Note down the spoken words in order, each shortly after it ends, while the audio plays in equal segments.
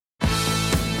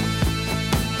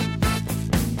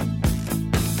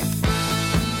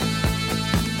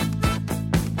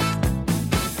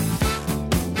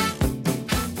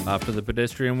After the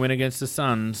pedestrian win against the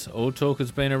Suns, all talk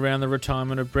has been around the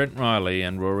retirement of Brent Riley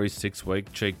and Rory's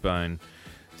 6-week cheekbone.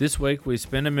 This week we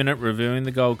spend a minute reviewing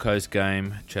the Gold Coast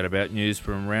game, chat about news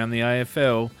from around the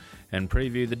AFL and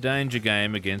preview the danger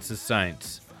game against the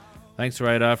Saints. Thanks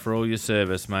Radar for all your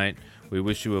service, mate. We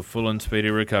wish you a full and speedy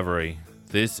recovery.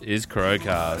 This is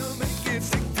Crowcast.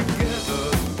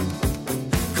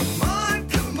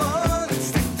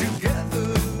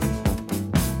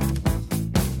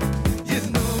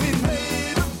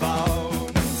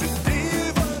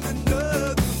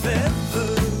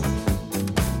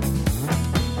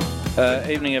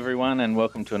 Evening everyone and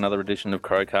welcome to another edition of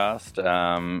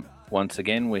Crowcast. Once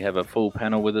again we have a full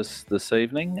panel with us this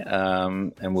evening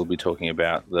and we'll be talking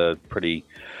about the pretty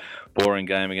boring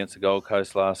game against the Gold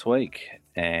Coast last week,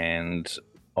 and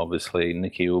obviously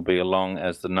Nikki will be along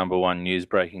as the number one news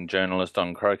breaking journalist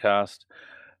on Crowcast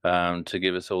to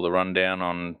give us all the rundown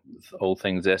on all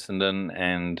things Essendon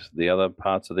and the other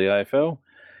parts of the AFL,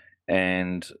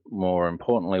 and more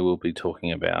importantly we'll be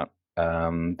talking about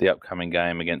the upcoming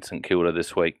game against St Kilda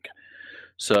this week.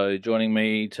 So joining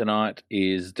me tonight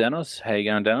is Danos. How you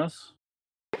going, Danos?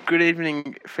 Good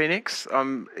evening, Phoenix.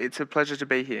 It's a pleasure to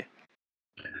be here.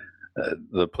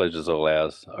 The pleasure's all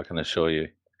ours, I can assure you.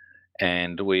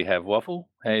 And we have Waffle.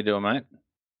 How you doing, mate?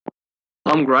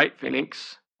 I'm great,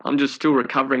 Phoenix. I'm just still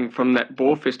recovering from that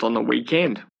boar fest on the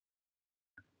weekend.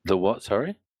 The what,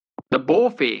 sorry? The boar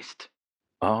fest.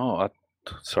 Oh,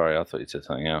 sorry, I thought you said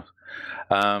something else.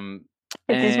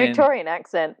 It's his Victorian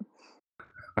accent.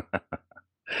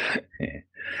 Yeah.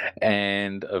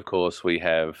 And, of course, we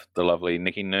have the lovely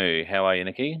Nikki New. How are you,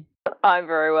 Nikki? I'm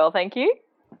very well, thank you.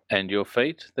 And your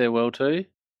feet, they're well too?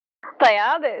 They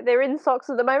are. They're in socks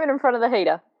at the moment in front of the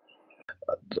heater.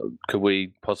 Could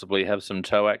we possibly have some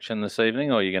toe action this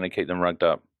evening, or are you going to keep them rugged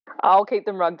up? I'll keep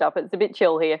them rugged up. It's a bit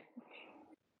chill here.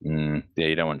 Yeah,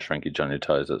 you don't want shrinkage on your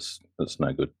toes. That's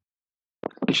no good.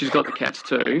 And she's got the cats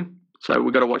too, so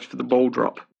we've got to watch for the ball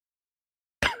drop.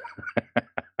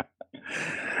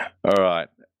 All right.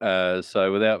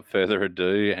 So without further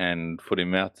ado and foot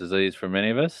and mouth disease for many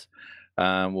of us,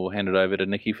 we'll hand it over to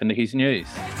Nikki for Nikki's news.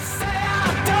 I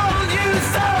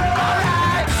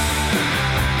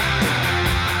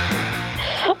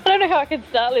don't know how I can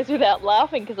start this without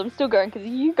laughing because I'm still going because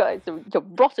you guys are you're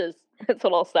rotters. That's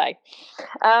all I'll say.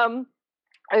 Of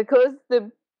course,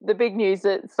 the big news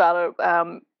that started,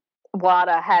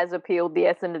 WADA has appealed the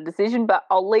Essendon decision, but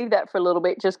I'll leave that for a little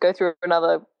bit, just go through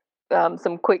another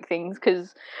some quick things,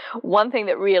 because one thing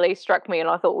that really struck me and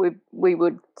I thought we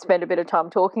would spend a bit of time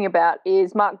talking about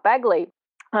is Mark Bagley.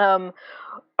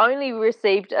 Only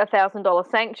received a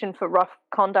 $1,000 sanction for rough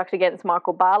conduct against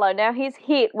Michael Barlow. Now, his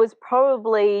hit was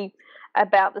probably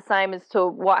about the same as to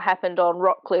what happened on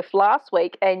Rockcliffe last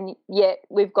week, and yet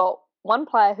we've got one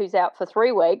player who's out for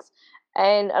 3 weeks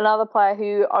and another player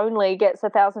who only gets a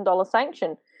 $1,000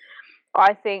 sanction.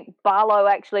 I think Barlow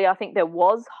I think there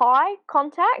was high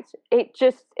contact.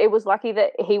 It was lucky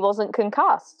that he wasn't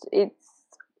concussed.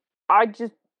 I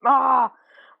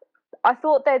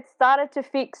thought they'd started to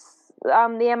fix the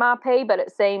MRP, but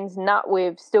it seems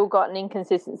we've still got an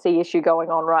inconsistency issue going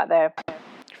on right there.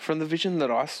 From the vision that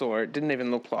I saw, it didn't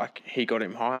even look like he got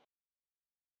him high.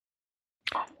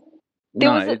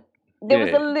 There was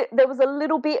a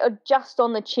little bit of just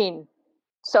on the chin,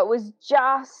 so it was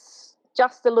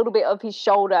just a little bit of his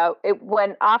shoulder.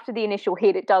 When after the initial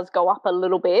hit, it does go up a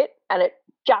little bit, and it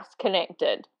just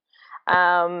connected.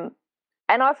 And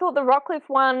I thought the Rockcliffe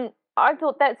one, I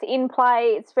thought that's in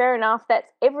play. It's fair enough.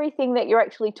 That's everything that you're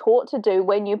actually taught to do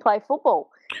when you play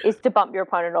football, is to bump your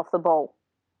opponent off the ball.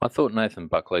 I thought Nathan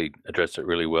Buckley addressed it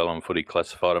really well on Footy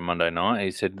Classified on Monday night.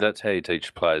 He said that's how you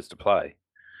teach players to play.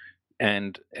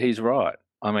 And he's right.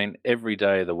 I mean, every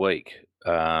day of the week,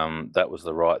 that was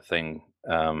the right thing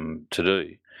to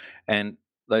do. And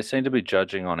they seem to be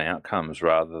judging on outcomes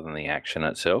rather than the action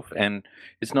itself. And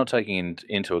it's not taking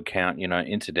into account,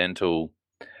 incidental,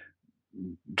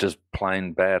 just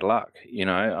plain bad luck.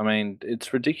 I mean,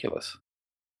 it's ridiculous.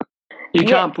 You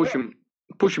can't push him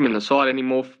in the side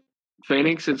anymore,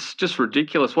 Phoenix. It's just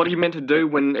ridiculous. What are you meant to do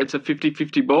when it's a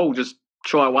 50-50 ball? Just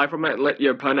shy away from it and let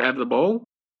your opponent have the ball?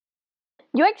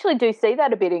 You actually do see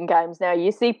that a bit in games now.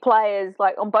 You see players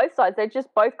like on both sides, they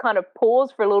just both kind of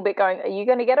pause for a little bit going, are you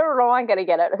going to get it or am I going to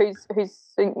get it? Who's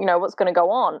what's going to go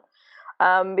on?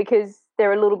 Because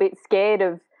they're a little bit scared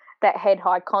of that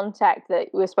head-high contact that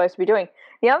we're supposed to be doing.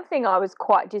 The other thing I was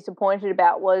quite disappointed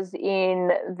about was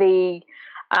in the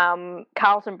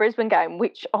Carlton-Brisbane game,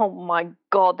 which, oh my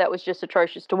God, that was just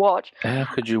atrocious to watch. How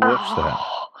could you watch that?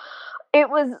 It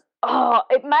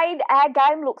made our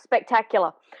game look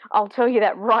spectacular. I'll tell you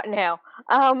that right now.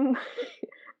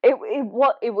 it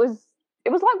was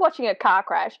like watching a car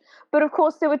crash. But of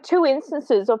course, there were 2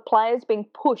 instances of players being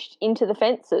pushed into the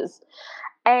fences,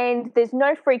 and there's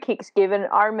no free kicks given.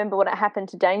 I remember when it happened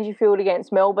to Dangerfield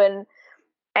against Melbourne.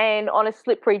 And on a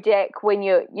slippery deck, when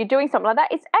you're doing something like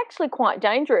that, it's actually quite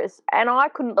dangerous. And I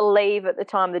couldn't believe at the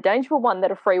time, the Dangerfield one,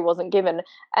 that a free wasn't given.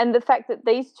 And the fact that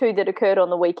these 2 that occurred on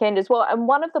the weekend as well. And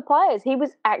one of the players, he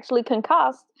was actually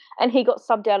concussed, and he got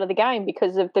subbed out of the game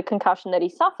because of the concussion that he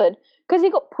suffered, because he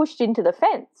got pushed into the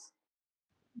fence.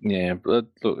 Yeah, but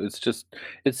look,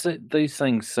 these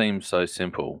things seem so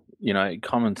simple,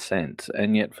 common sense,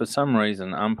 and yet for some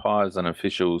reason, umpires and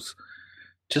officials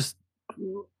just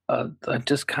I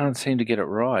just can't seem to get it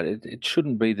right. It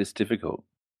shouldn't be this difficult.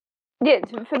 Yeah,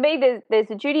 for me, there's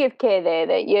a duty of care there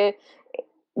that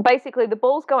basically the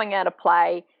ball's going out of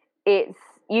play.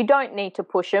 You don't need to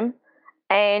push them,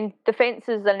 and the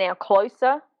fences are now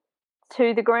closer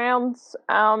to the grounds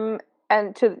and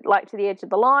to the edge of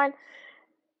the line.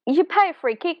 You pay a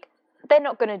free kick, they're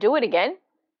not going to do it again.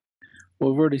 Well,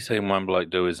 we've already seen one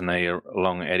bloke do his knee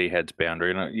along Etihad's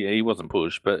boundary, and he wasn't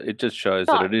pushed, but it just shows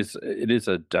that it is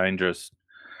a dangerous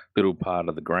little part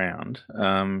of the ground.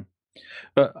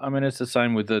 But I mean, it's the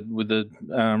same with the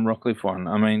Rockcliffe one.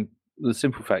 I mean, the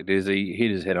simple fact is he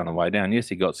hit his head on the way down. Yes,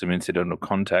 he got some incidental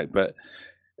contact, but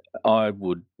I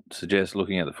would suggest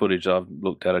looking at the footage I've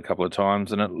looked at a couple of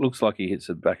times, and it looks like he hits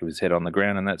the back of his head on the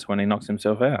ground, and that's when he knocks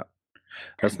himself out.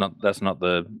 That's not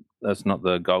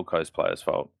the Gold Coast player's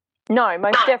fault. No,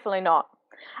 most definitely not.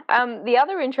 The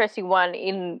other interesting one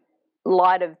in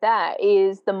light of that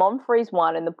is the Monfries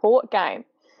one in the Port game.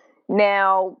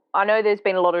 Now, I know there's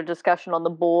been a lot of discussion on the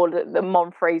board that the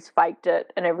Monfries faked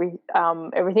it and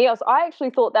everything else. I actually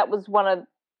thought that was one of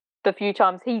the few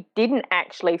times he didn't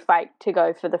actually fake to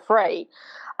go for the free.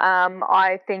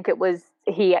 I think it was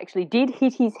he actually did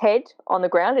hit his head on the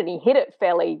ground, and he hit it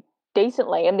fairly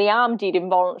decently, and the arm did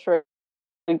involuntarily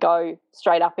go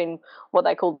straight up in what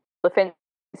they call the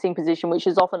fencing position, which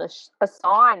is often a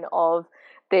sign of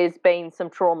there's been some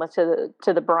trauma to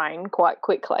the brain quite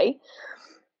quickly.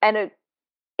 And an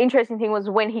interesting thing was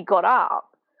when he got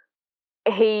up,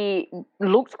 he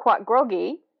looked quite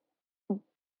groggy,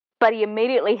 but he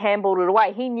immediately handballed it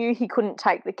away. He knew he couldn't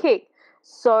take the kick.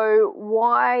 So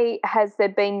why has there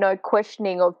been no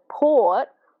questioning of Port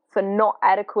for not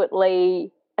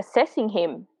adequately assessing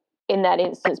him in that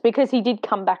instance? Because he did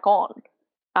come back on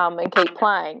and keep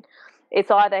playing. It's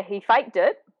either he faked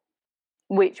it,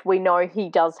 which we know he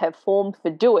does have form for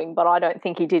doing, but I don't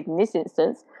think he did in this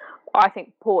instance. I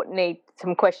think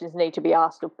some questions need to be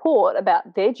asked of Port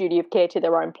about their duty of care to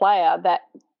their own player, that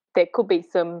there could be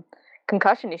some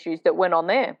concussion issues that went on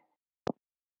there.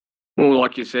 Well,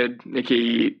 like you said,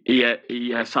 Nicky,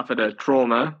 he suffered a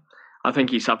trauma. I think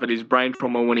he suffered his brain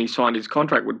trauma when he signed his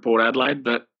contract with Port Adelaide.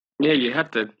 But yeah, you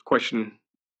have to question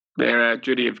their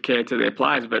duty of care to their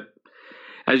players. But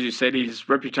as you said, his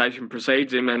reputation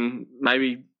precedes him, and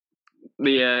maybe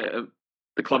the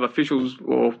club officials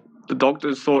or the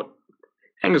doctors thought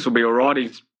Angus will be all right.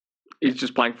 He's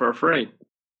just playing for a free.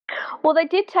 Well, they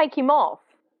did take him off.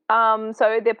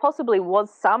 So there possibly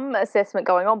was some assessment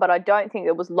going on, but I don't think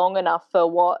it was long enough for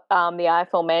what the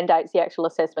AFL mandates the actual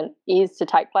assessment is to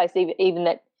take place. Even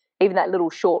that little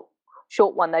short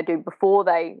one they do before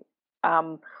they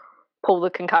pull the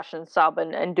concussion sub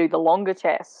and do the longer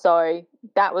test. So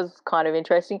that was kind of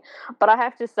interesting. But I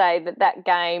have to say that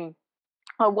game,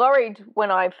 I worried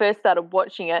when I first started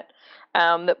watching it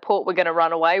that Port were going to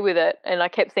run away with it, and I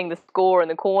kept seeing the score in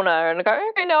the corner, and I go,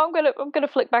 okay, no, I'm gonna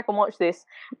flick back and watch this.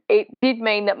 It did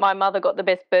mean that my mother got the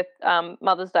best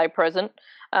Mother's Day present.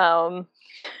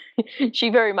 She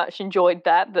very much enjoyed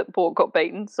that Port got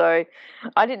beaten, so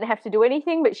I didn't have to do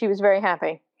anything, but she was very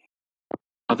happy.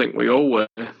 I think we all were.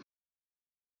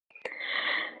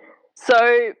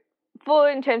 So,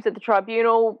 in terms of the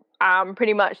tribunal,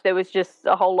 pretty much there was just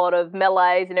a whole lot of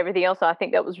melees and everything else. I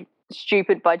think that was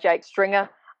stupid by Jake Stringer.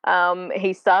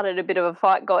 He started a bit of a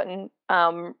fight, got in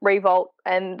revolt,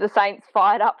 and the Saints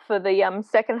fired up for the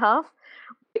second half,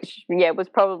 which, was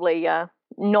probably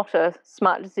not a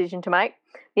smart decision to make.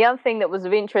 The other thing that was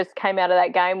of interest came out of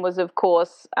that game was, of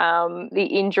course, the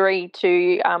injury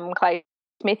to Clay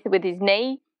Smith with his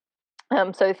knee.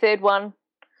 So third one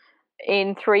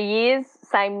in 3 years,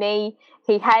 same knee.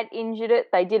 He had injured it.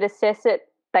 They did assess it.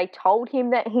 They told him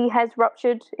that he has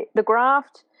ruptured the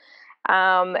graft.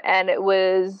 And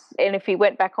if he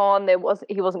went back on, he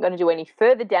wasn't going to do any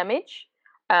further damage.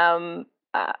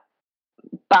 But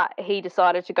he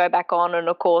decided to go back on, and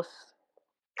of course,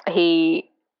 he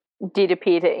did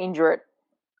appear to injure it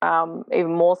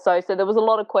even more so. So there was a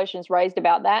lot of questions raised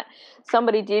about that.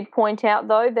 Somebody did point out,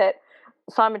 though, that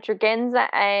Simon Tregenza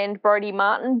and Brodie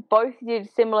Martin both did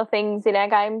similar things in our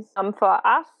games for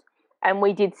us, and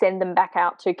we did send them back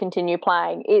out to continue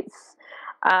playing. It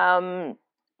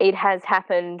has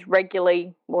happened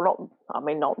regularly. Well,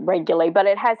 not regularly, but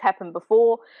it has happened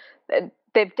before.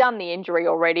 They've done the injury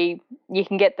already. You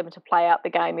can get them to play out the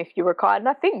game if you require. And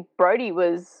I think Brodie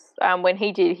was, when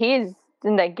he did his,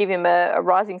 didn't they give him a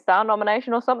Rising Star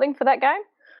nomination or something for that game?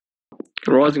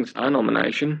 Rising Star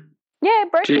nomination? Yeah,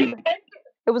 Brodie.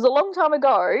 It was a long time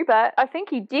ago, but I think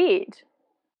he did.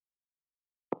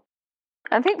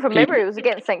 I think from memory it was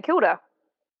against St Kilda.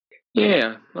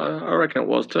 Yeah, I reckon it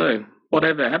was too.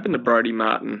 Whatever happened to Brodie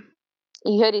Martin?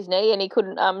 He hurt his knee and he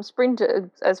couldn't sprint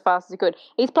as fast as he could.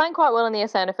 He's playing quite well in the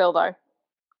SANFL though.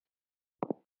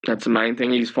 That's the main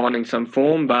thing. He's finding some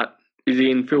form, but is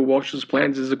he in Phil Walsh's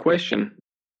plans is a question.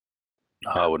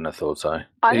 I wouldn't have thought so.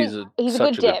 He's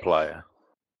such a good player.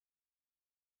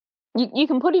 You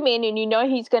can put him in and you know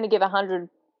he's going to give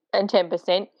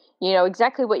 110%. You know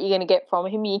exactly what you're going to get from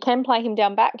him. You can play him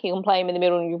down back, you can play him in the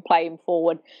middle, and you can play him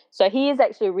forward. So he is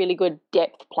actually a really good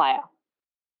depth player.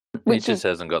 He just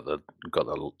hasn't got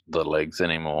the legs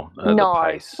anymore. No,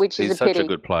 the pace. Which is He's a pity. such a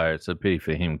good player. It's a pity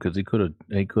for him because he could have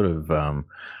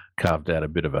carved out a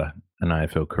bit of an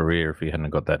AFL career if he hadn't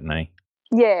got that knee.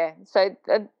 Yeah, so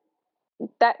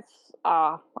that's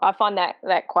I find that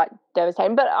quite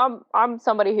devastating. But I'm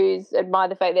somebody who's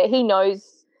admired the fact that he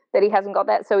knows that he hasn't got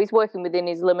that, so he's working within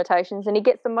his limitations and he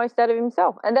gets the most out of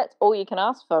himself, and that's all you can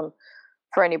ask for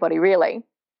anybody really.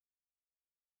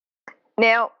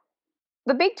 Now,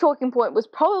 the big talking point was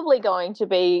probably going to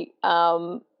be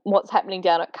what's happening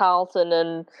down at Carlton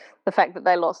and the fact that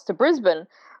they lost to Brisbane.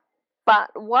 But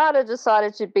WADA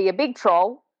decided to be a big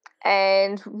troll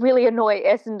and really annoy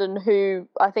Essendon, who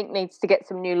I think needs to get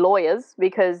some new lawyers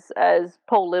because, as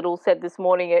Paul Little said this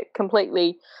morning, it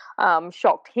completely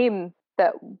shocked him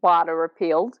that WADA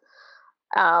appealed.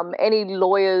 Any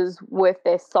lawyers worth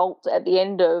their salt at the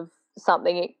end of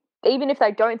something, even if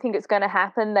they don't think it's going to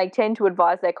happen, they tend to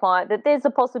advise their client that there's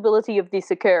a possibility of this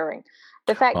occurring.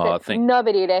 The fact that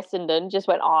nobody at Essendon just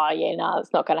went,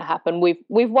 it's not going to happen.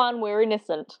 We've won. We're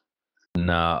innocent.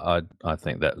 No, I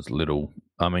think that was Little.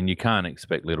 I mean, you can't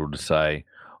expect Little to say,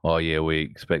 oh, yeah, we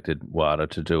expected WADA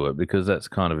to do it because that's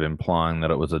kind of implying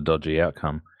that it was a dodgy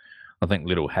outcome. I think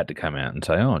Little had to come out and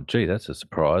say, oh, gee, that's a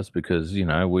surprise because,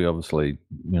 we obviously,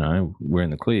 we're in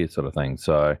the clear sort of thing.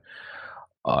 So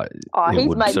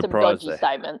he's made some dodgy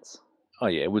statements. Oh,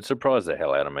 yeah, it would surprise the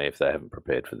hell out of me if they haven't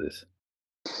prepared for this.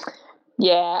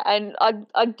 Yeah, and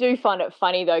I do find it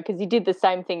funny, though, because he did the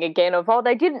same thing again of,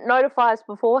 they didn't notify us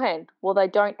beforehand. Well, they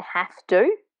don't have to.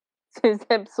 There's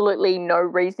absolutely no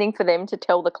reasoning for them to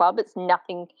tell the club. It's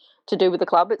nothing to do with the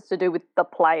club. It's to do with the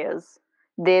players.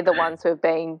 They're the ones who have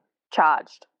been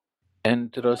charged. And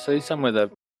did I see somewhere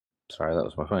that... Sorry, that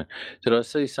was my phone. Did I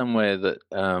see somewhere that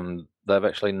they've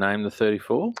actually named the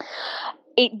 34?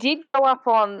 It did go up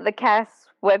on the CAS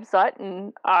website,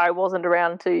 and I wasn't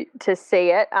around to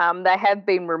see it. They have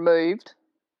been removed.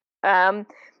 The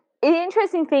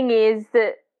interesting thing is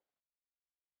that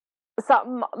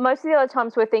most of the other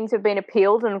times where things have been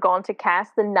appealed and gone to CAS,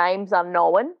 the names are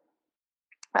known.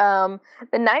 The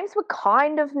names were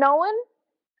kind of known.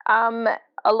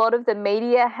 A lot of the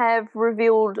media have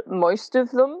revealed most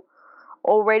of them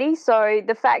already. So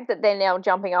the fact that they're now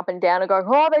jumping up and down and going,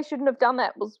 they shouldn't have done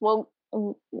that was, well,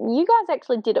 you guys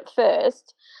actually did it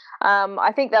first.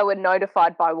 I think they were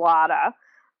notified by WADA,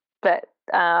 but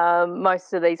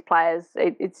most of these players,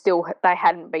 it's still, they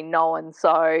hadn't been known.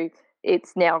 So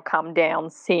it's now come down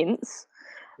since.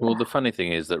 Well, the funny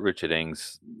thing is that Richard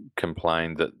Ings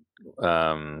complained that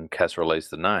CAS released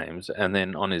the names and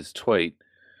then on his tweet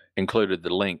included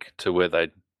the link to where they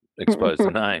exposed the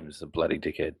names, the bloody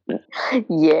dickhead.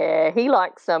 Yeah, he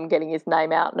likes getting his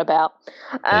name out and about.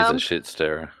 He's a shit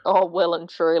stirrer. Oh, well and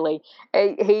truly.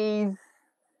 He's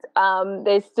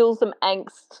there's still some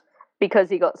angst because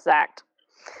he got sacked.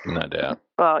 No doubt.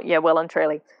 Oh, yeah, well and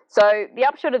truly. So the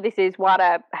upshot of this is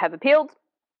WADA have appealed.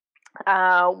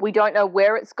 We don't know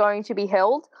where it's going to be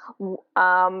held.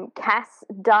 CAS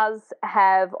does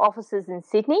have offices in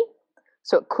Sydney,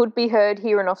 so it could be heard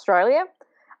here in Australia.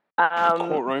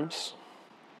 Courtrooms.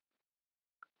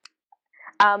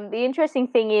 The interesting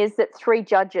thing is that 3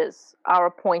 judges are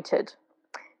appointed.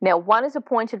 Now, one is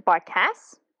appointed by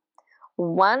CAS,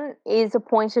 one is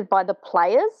appointed by the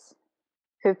players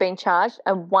who've been charged,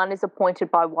 and one is appointed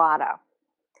by WADA.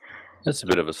 That's a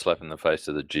bit of a slap in the face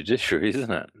to the judiciary,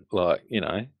 isn't it? Like,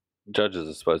 judges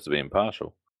are supposed to be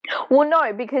impartial. Well,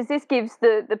 no, because this gives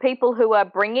the people who are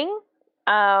bringing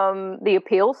the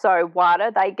appeal, so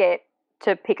WADA, they get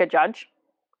to pick a judge.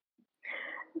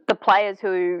 the players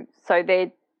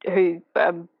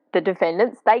the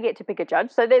defendants, they get to pick a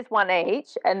judge. So there's one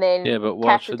each, and then but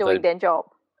why CAS are doing their job.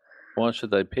 Why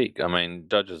should they pick? I mean,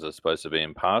 judges are supposed to be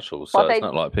impartial, so it's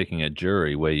not like picking a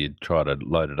jury where you try to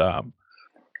load it up.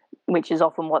 Which is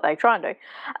often what they try and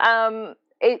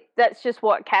do. That's just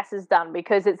what CAS has done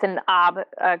because it's an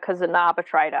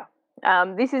arbitrator.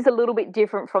 This is a little bit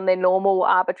different from their normal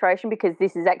arbitration because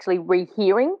this is actually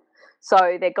rehearing.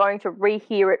 So they're going to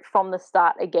rehear it from the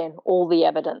start again, all the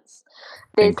evidence.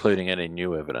 Including any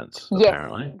new evidence,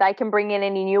 apparently. Yes, they can bring in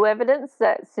any new evidence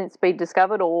that's since been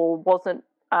discovered or wasn't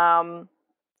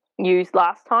used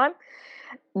last time.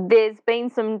 There's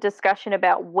been some discussion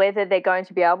about whether they're going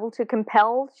to be able to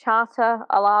compel Charter,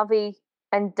 Alavi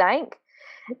and Dank.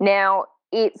 Now,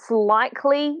 it's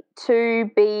likely to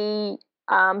be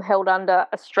held under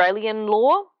Australian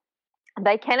law.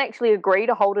 They can actually agree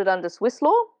to hold it under Swiss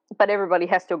law, but everybody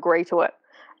has to agree to it.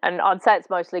 And I'd say it's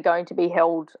mostly going to be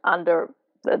held under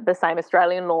the same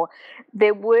Australian law.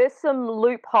 There were some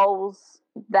loopholes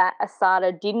that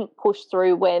ASADA didn't push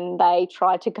through when they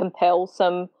tried to compel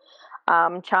some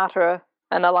Charter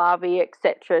and Alavi,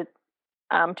 etc.,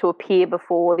 to appear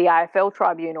before the AFL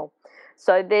tribunal.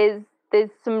 So there's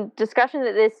some discussion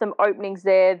that there's some openings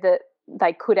there that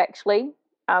they could actually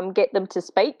get them to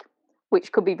speak,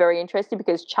 which could be very interesting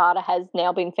because Charter has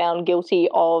now been found guilty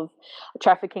of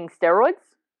trafficking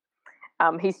steroids.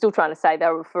 He's still trying to say they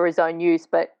were for his own use,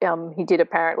 but he did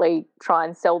apparently try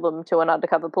and sell them to an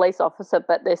undercover police officer,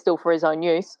 but they're still for his own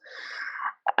use.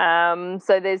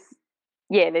 So there's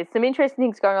some interesting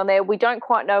things going on there. We don't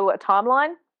quite know a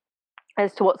timeline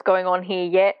as to what's going on here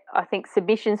yet. I think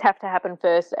submissions have to happen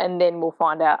first, and then we'll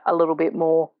find out a little bit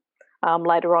more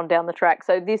later on down the track.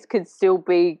 So this could still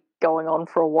be going on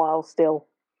for a while still.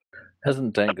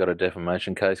 Hasn't Dank got a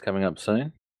defamation case coming up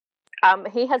soon?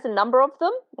 He has a number of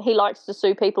them. He likes to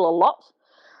sue people a lot.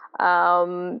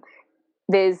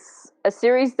 There's a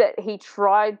series that he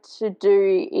tried to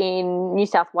do in New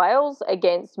South Wales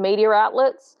against media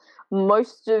outlets.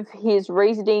 Most of his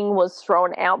reasoning was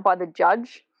thrown out by the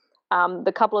judge.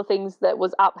 The couple of things that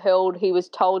was upheld, he was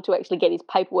told to actually get his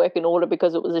paperwork in order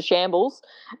because it was a shambles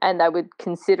and they would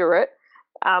consider it.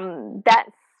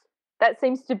 That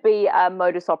seems to be a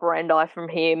modus operandi from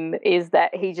him, is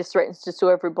that he just threatens to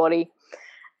sue everybody,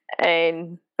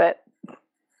 but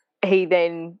he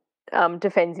then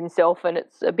defends himself, and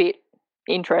it's a bit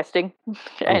interesting.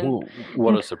 And Ooh,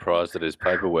 what a surprise that his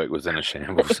paperwork was in a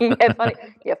shambles.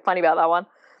 funny about that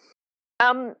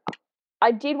one.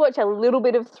 I did watch a little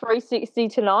bit of 360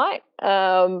 tonight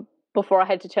before I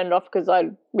had to turn it off because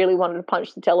I really wanted to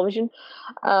punch the television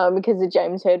because of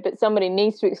James Hird. But somebody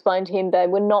needs to explain to him they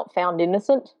were not found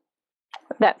innocent.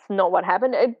 That's not what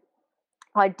happened.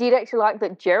 I did actually like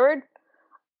that Jared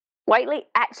Waitley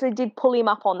actually did pull him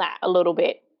up on that a little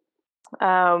bit,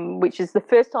 which is the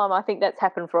first time I think that's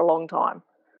happened for a long time.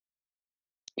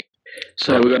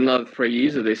 So we've got another 3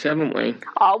 years of this, haven't we?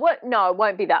 No, it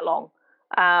won't be that long.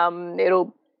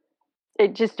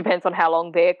 It just depends on how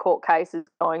long their court case is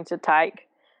going to take,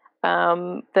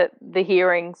 the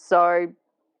hearing. So,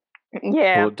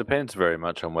 yeah. Well, it depends very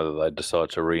much on whether they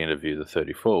decide to re-interview the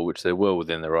 34, which they're well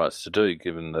within their rights to do,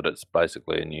 given that it's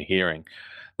basically a new hearing.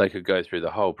 They could go through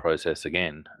the whole process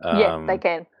again. Yes, they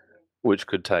can. Which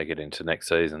could take it into next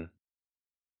season.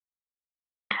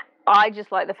 I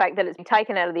just like the fact that it's been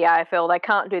taken out of the AFL. They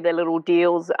can't do their little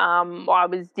deals. I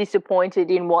was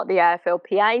disappointed in what the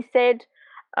AFLPA said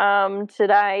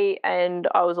today, and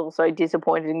I was also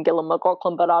disappointed in Gillon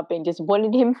McLachlan, but I've been disappointed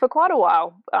in him for quite a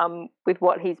while with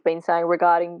what he's been saying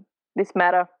regarding this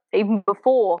matter. Even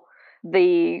before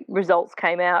the results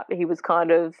came out, he was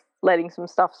kind of letting some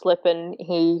stuff slip, and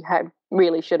he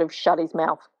really should have shut his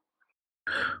mouth.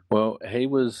 Well, he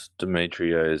was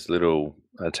Demetrio's little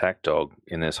attack dog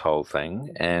in this whole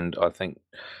thing, and I think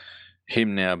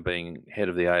him now being head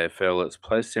of the AFL, it's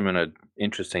placed him in an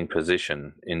interesting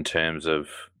position in terms of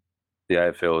the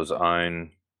AFL's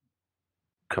own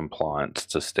compliance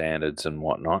to standards and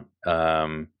whatnot.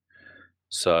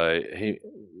 So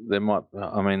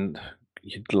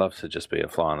you'd love to just be a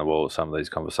fly on the wall at some of these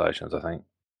conversations, I think.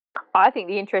 I think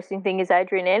the interesting thing is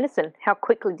Adrian Anderson. How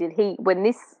quickly did he, when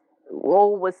this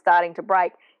all was starting to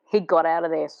break, he got out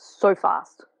of there so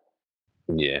fast.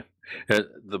 Yeah.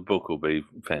 The book will be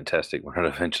fantastic when it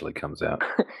eventually comes out.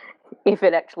 If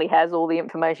it actually has all the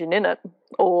information in it.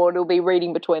 Or it'll be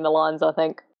reading between the lines, I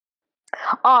think.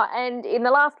 Oh, and in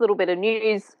the last little bit of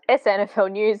news,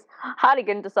 SNFL news,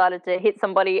 Hartigan decided to hit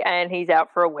somebody and he's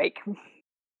out for a week.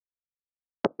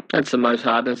 That's the most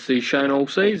hardness he's shown all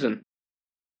season.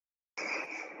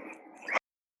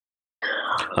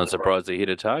 I'm surprised he hit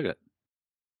a target.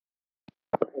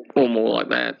 more like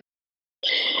that.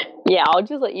 Yeah, I'll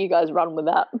just let you guys run with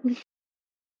that.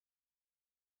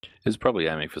 It's probably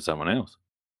aiming for someone else.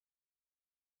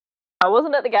 I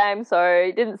wasn't at the game,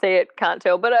 so didn't see it, can't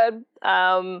tell. But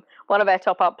one of our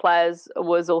top-up players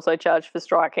was also charged for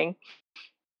striking.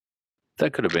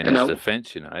 That could have been And his I-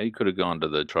 defence, you know. He could have gone to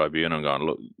the tribunal and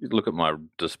gone, look at my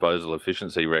disposal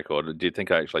efficiency record. Do you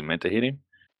think I actually meant to hit him?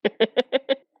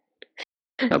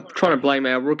 I'm trying to blame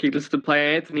our rookie listed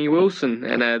player Anthony Wilson,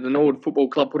 and the Norwood Football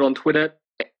Club put on Twitter,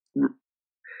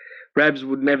 Rabs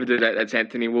would never do that. That's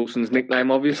Anthony Wilson's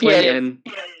nickname, obviously. Yeah, it is.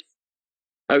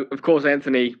 And of course,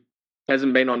 Anthony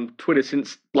hasn't been on Twitter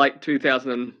since late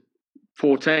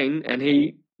 2014, and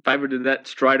he favorited that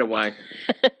straight away.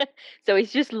 So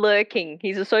he's just lurking.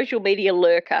 He's a social media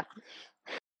lurker.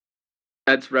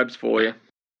 That's Rabs for you.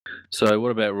 So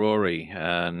what about Rory?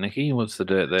 Nikki, what's the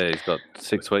dirt there? He's got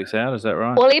 6 weeks out, is that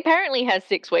right? Well, he apparently has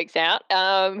 6 weeks out.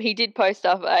 He did post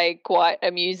up a quite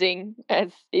amusing,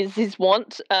 as is his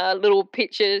wont, little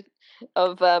picture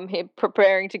of him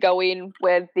preparing to go in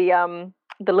with the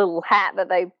little hat that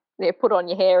they put on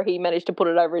your hair. He managed to put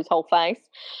it over his whole face.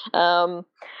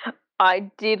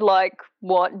 I did like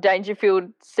what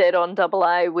Dangerfield said on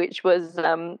AA, which was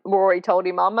Rory told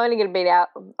him, I'm only going to be out,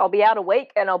 I'll be out a week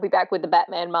and I'll be back with the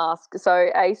Batman mask. So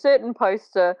a certain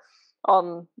poster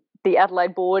on the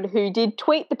Adelaide board who did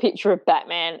tweet the picture of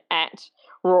Batman at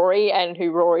Rory and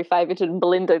who Rory favoured, and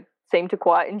Belinda seemed to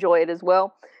quite enjoy it as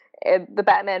well. The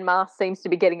Batman mask seems to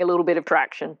be getting a little bit of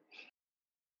traction.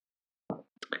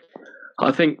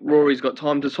 I think Rory's got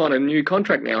time to sign a new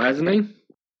contract now, hasn't he?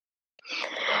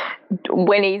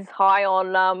 When he's high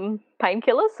on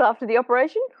painkillers after the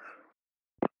operation?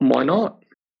 Why not?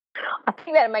 I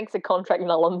think that makes a contract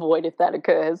null and void if that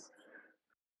occurs.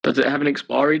 Does it have an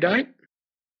expiry date?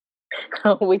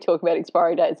 We talk about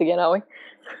expiry dates again, are we?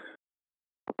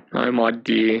 Oh, my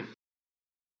dear.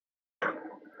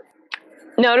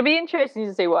 No, it'll be interesting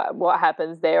to see what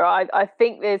happens there. I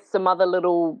think there's some other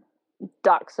little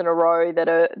ducks in a row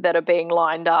that are being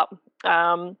lined up.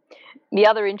 The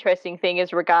other interesting thing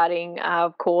is regarding,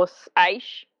 of course,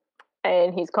 Aish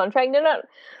and his contract in it.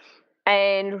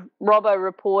 And Robbo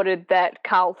reported that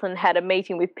Carlton had a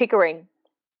meeting with Pickering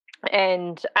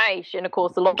and Aish, and of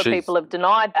course a lot of people have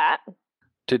denied that.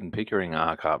 Didn't Pickering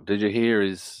arc up? Did you hear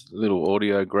his little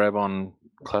audio grab on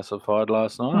Classified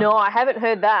last night? No, I haven't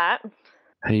heard that.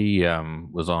 He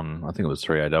was on, I think it was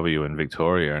 3AW in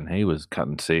Victoria, and he was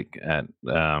cutting sick at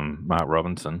Mark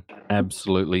Robinson.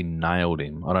 Absolutely nailed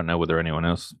him. I don't know whether anyone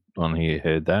else on here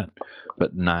heard that,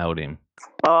 but nailed him.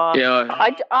 Yeah,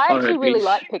 I actually heard really this.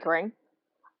 liked Pickering.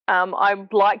 I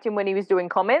liked him when he was doing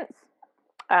comments.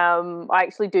 I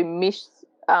actually do miss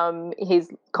his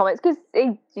comments because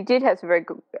he did have some very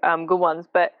good ones,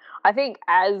 but I think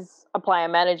as a player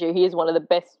manager, he is one of the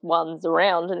best ones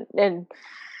around. And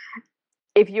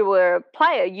if you were a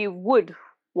player, you would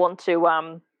want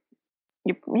to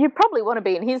you probably want to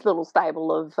be in his little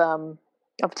stable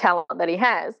of talent that he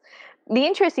has. The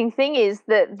interesting thing is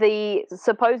that the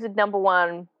supposed number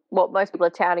one, what most people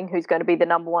are touting, who's going to be the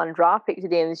number one draft pick to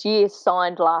the end of this year,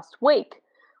 signed last week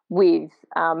with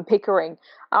Pickering.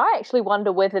 I actually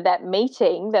wonder whether that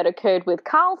meeting that occurred with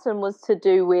Carlton was to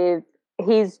do with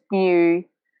his new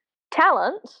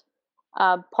talent,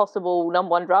 possible number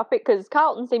one draft pick, because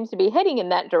Carlton seems to be heading in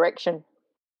that direction.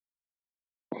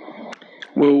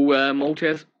 Will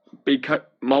Malthouse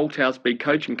be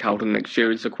coaching Carlton next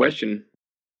year is the question.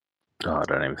 Oh, I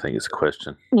don't even think it's a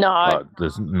question. No.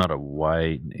 There's not a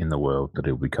way in the world that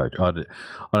he'll be coaching. I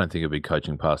don't think he'll be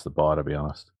coaching past the bye, to be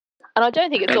honest. And I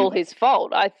don't think it's all his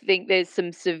fault. I think there's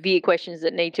some severe questions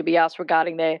that need to be asked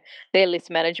regarding their list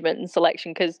management and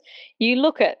selection, because you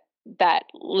look at that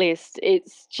list,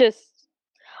 it's just,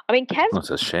 I mean, Cas. It's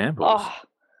a shambles. Oh,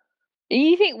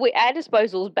 you think our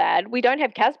disposal is bad? We don't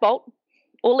have Casbolt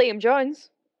or Liam Jones.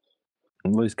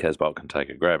 At least Casbolt can take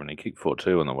a grab, and he kicked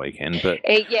 4-2 on the weekend. But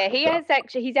He has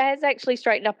actually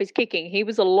straightened up his kicking. He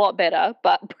was a lot better,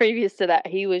 but previous to that,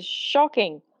 he was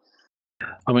shocking.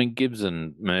 I mean, Gibbs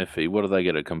and Murphy, what do they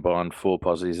get? A combined 4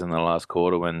 posies in the last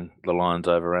quarter when the Lions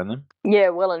overran them? Yeah,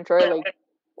 well and truly.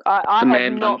 I The have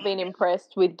man not bun. been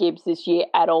impressed with Gibbs this year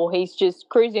at all. He's just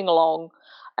cruising along,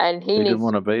 and He didn't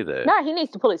want to be there. No, he needs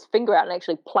to pull his finger out and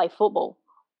actually play football.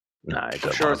 No, he I'm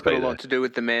doesn't sure want it's to got be a there. lot to do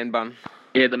with the man bun.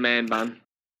 Yeah, the man bun.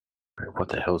 What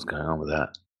the hell's going on with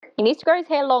that? He needs to grow his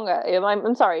hair longer.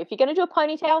 I'm sorry, if you're going to do a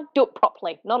ponytail, do it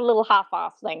properly, not a little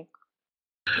half-ass thing.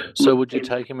 So would you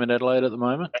take him in Adelaide at the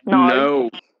moment? No.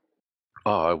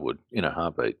 Oh, I would, in a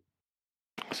heartbeat.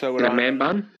 So would In a I. man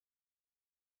bun?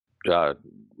 I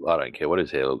don't care what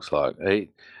his hair looks like.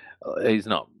 He's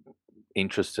not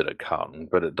interested at Carlton,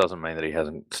 but it doesn't mean that he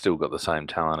hasn't still got the same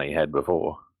talent he had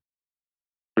before.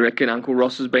 I reckon Uncle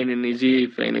Ross has been in his ear,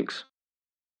 Phoenix.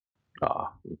 Oh,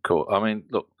 cool. I mean,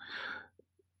 look,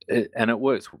 and it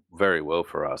works very well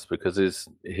for us because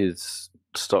his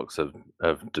stocks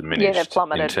have diminished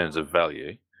plummeted in terms of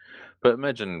value. But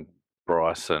imagine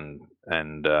Bryce and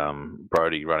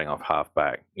Brody running off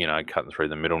halfback, cutting through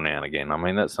the middle now and again. I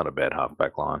mean, that's not a bad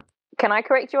halfback line. Can I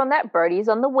correct you on that? Brody's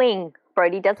on the wing.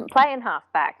 Brody doesn't play in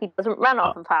halfback. He doesn't run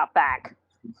off of halfback.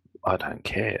 I don't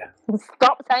care.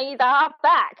 Stop saying he's a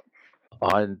halfback.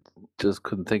 I just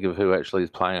couldn't think of who actually is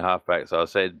playing halfback, so I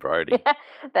said Brody.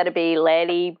 That'd be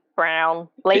Laddie, Brown,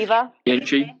 Lever.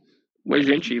 Yenchi. Where's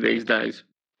Yenchi these days?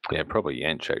 Yeah, probably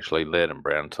Yench, actually. Laird and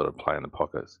Brown sort of play in the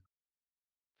pockets.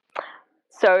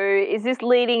 So is this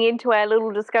leading into our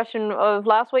little discussion of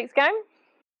last week's game?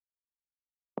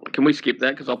 Can we skip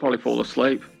that? Because I'll probably fall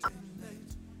asleep.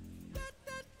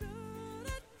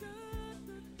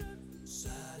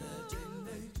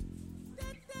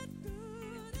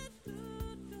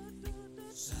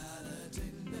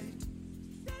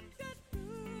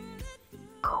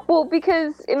 Well,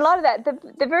 because in light of that,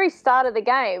 the very start of the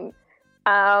game,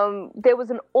 there was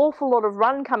an awful lot of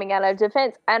run coming out of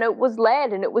defence, and it was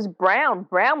Laird and it was Brown.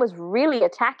 Brown was really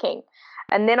attacking.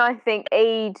 And then I think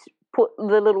Eade put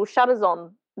the little shutters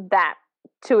on that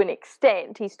to an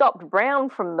extent. He stopped Brown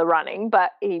from the running,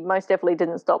 but he most definitely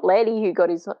didn't stop Laddie, who got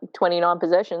his 29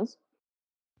 possessions.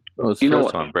 Well, it's the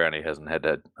first time Brownie hasn't had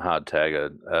that hard tag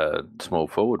a small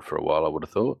forward for a while, I would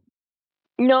have thought.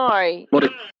 No.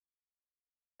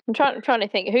 I'm trying to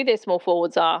think who their small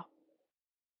forwards are.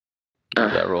 They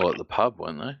were all at the pub,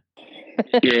 weren't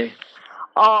they? Yeah.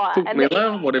 And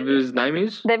Miller, whatever his name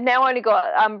is. They've now only got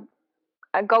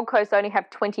Gold Coast only have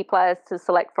 20 players to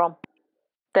select from.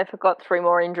 They've got 3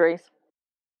 more injuries.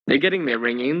 They're getting their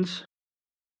ring-ins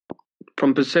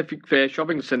from Pacific Fair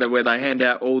Shopping Centre, where they hand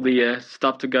out all the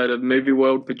stuff to go to Movie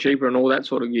World for cheaper and all that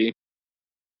sort of gear.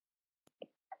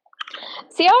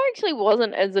 See, I actually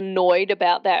wasn't as annoyed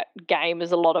about that game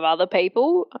as a lot of other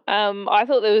people. I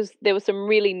thought there was some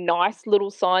really nice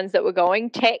little signs that were going.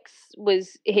 Tex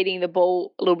was hitting the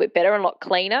ball a little bit better and a lot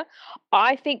cleaner.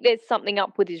 I think there's something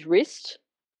up with his wrist.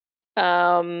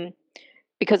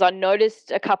 Because I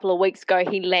noticed a couple of weeks ago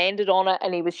he landed on it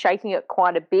and he was shaking it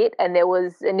quite a bit, and there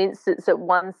was an instance at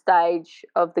one stage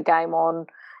of the game on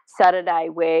Saturday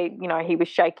where, he was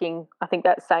shaking, I think,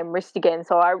 that same wrist again.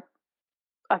 So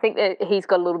I think that he's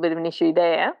got a little bit of an issue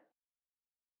there.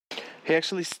 He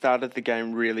actually started the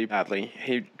game really badly.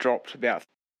 He dropped about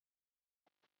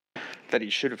that he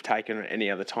should have taken at any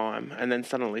other time, and then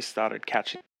suddenly started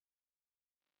catching.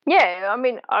 Yeah, I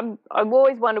mean, I've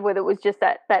always wondered whether it was just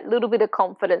that little bit of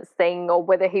confidence thing, or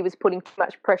whether he was putting too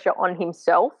much pressure on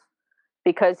himself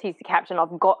because he's the captain.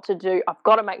 I've got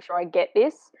to make sure I get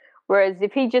this. Whereas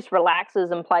if he just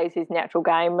relaxes and plays his natural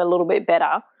game a little bit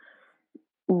better,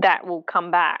 that will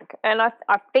come back. And I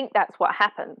think that's what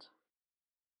happened.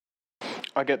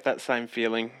 I get that same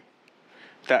feeling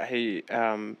that he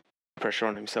pressure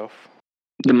on himself.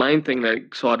 The main thing that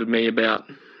excited me about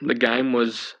the game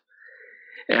was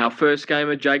our first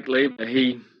gamer, Jake Lever.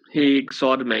 He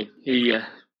excited me. He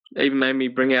even made me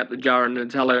bring out the jar of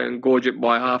Nutella and gorge it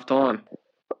by half time.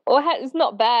 Well, it's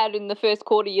not bad in the first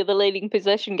quarter. You're the leading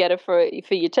possession getter for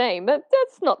your team, but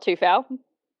that's not too foul.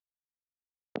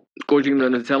 Gorging the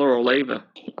Nutella or Lever?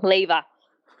 Lever.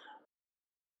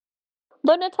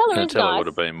 The Nutella is nice. Would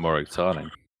have been more exciting.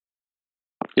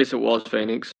 Yes, it was,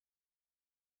 Phoenix.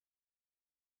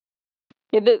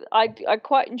 Yeah, I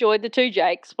quite enjoyed the 2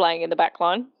 Jakes playing in the back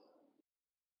line.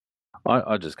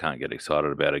 I just can't get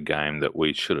excited about a game that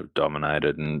we should have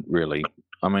dominated, and really,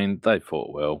 I mean, they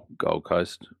fought well, Gold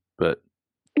Coast, but...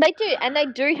 They do, and they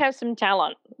do have some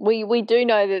talent. We do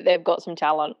know that they've got some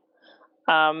talent.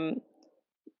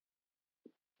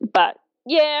 But,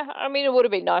 yeah, I mean, it would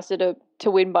have been nicer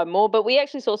to win by more, but we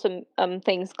actually saw some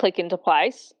things click into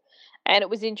place, and it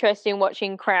was interesting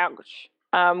watching Crouch,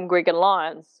 Grigg and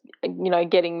Lyons,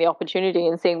 getting the opportunity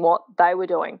and seeing what they were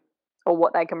doing or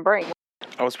what they can bring.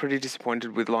 I was pretty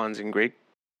disappointed with Lyons and Grigg.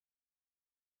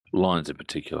 Lyons in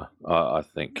particular. I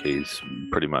think he's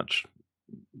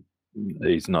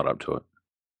not up to it.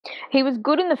 He was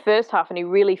good in the first half and he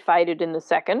really faded in the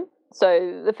second.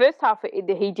 So the first half,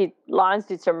 Lyons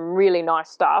did some really nice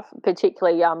stuff,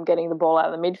 particularly getting the ball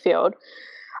out of the midfield.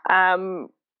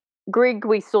 Grigg,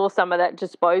 we saw some of that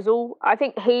disposal. I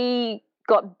think he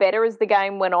got better as the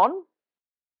game went on.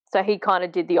 So he kind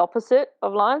of did the opposite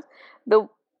of Lyons.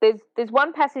 There's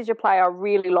one passage of play I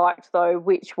really liked, though,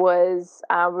 which was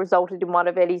resulted in one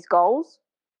of Eddie's goals.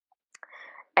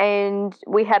 And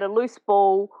we had a loose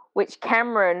ball. which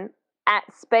Cameron, at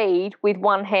speed, with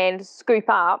one hand, scoop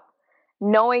up,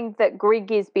 knowing that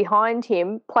Grigg is behind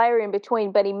him, player in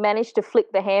between, but he managed to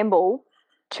flick the handball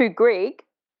to Grigg,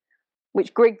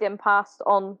 which Grigg then passed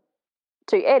on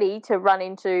to Eddie to run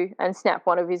into and snap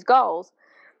one of his goals.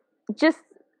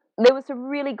 There was some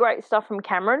really great stuff from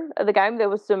Cameron at the game. There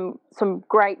was some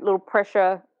great little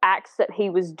pressure acts that he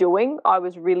was doing. I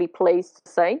was really pleased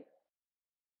to see.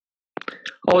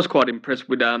 I was quite impressed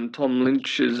with Tom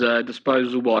Lynch's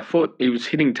disposal by foot. He was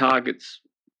hitting targets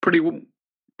pretty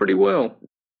well.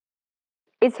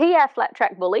 Is he our flat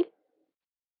track bully?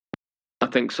 I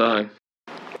think so.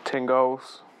 10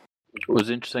 goals. It was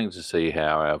interesting to see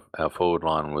how our forward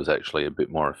line was actually a bit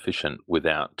more efficient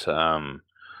without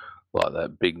like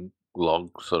that big log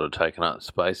sort of taking up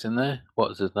space in there. What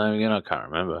was his name again? I can't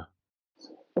remember.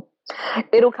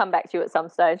 It'll come back to you at some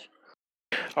stage.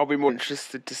 I'll be more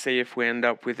interested to see if we end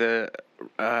up with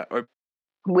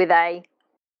With a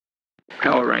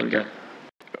Power Ranger.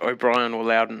 O'Brien or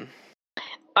Loudon.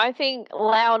 I think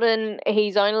Loudon,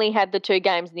 he's only had the 2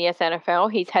 games in the SNFL.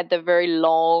 He's had the very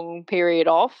long period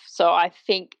off. So I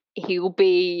think he'll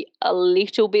be a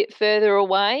little bit further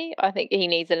away. I think he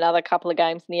needs another couple of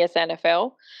games in the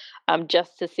SNFL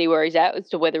just to see where he's at as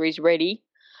to whether he's ready.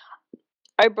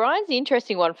 O'Brien's the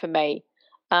interesting one for me.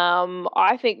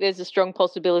 I think there's a strong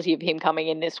possibility of him coming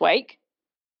in this week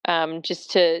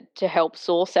just to help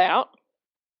Source out.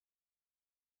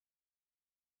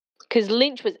 Because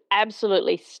Lynch was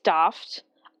absolutely stuffed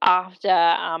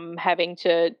after having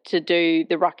to do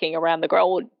the rucking around the ground,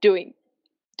 or doing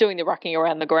the rucking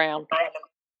around the ground.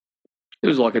 It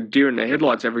was like a deer in the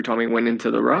headlights every time he went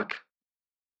into the ruck.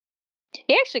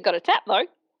 He actually got a tap though.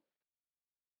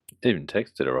 Even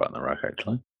texted it right in the ruck,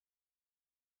 actually.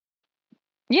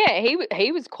 Yeah,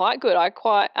 he was quite good. I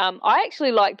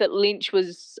actually like that Lynch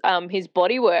was his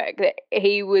body work, that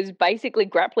he was basically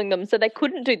grappling them so they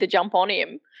couldn't do the jump on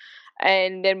him.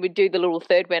 And then we'd do the little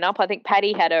third man up. I think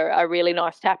Paddy had a really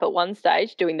nice tap at one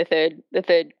stage doing the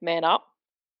third man up.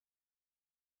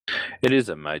 It is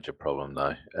a major problem,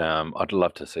 though. I'd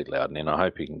love to see Loudon in. I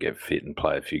hope he can get fit and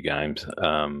play a few games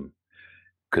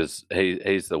because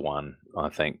he's the one, I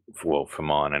think, for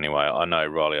mine anyway. I know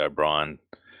Riley O'Brien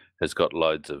has got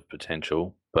loads of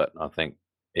potential, but I think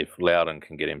if Loudon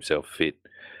can get himself fit,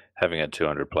 having a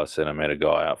 200-plus centimetre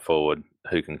guy out forward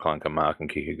who can clunk a mark and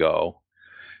kick a goal,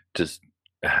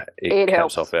 it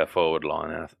caps off our forward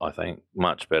line, I think,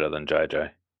 much better than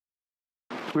JJ.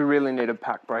 We really need a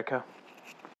pack breaker.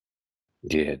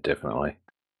 Yeah, definitely.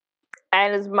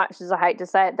 And as much as I hate to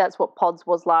say it, that's what Pods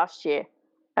was last year.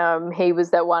 He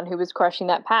was that one who was crushing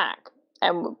that pack.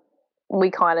 And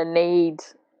we kind of need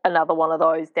another one of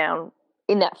those down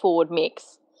in that forward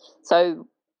mix. So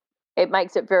it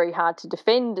makes it very hard to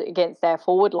defend against our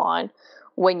forward line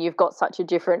when you've got such a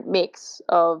different mix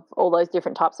of all those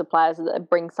different types of players that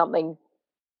bring something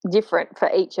different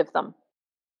for each of them.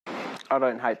 I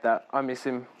don't hate that. I miss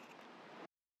him.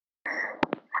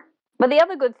 But the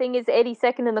other good thing is Eddie's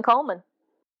second in the Coleman.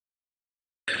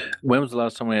 When was the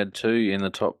last time we had 2 in the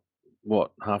top,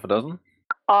 half a dozen?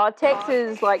 Tex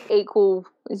is like equal,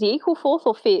 is he equal 4th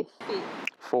or 5th?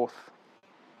 4th.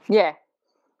 Yeah.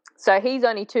 So he's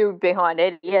only 2 behind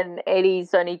Eddie, and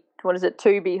Eddie's only,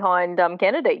 2 behind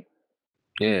Kennedy.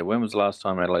 Yeah, when was the last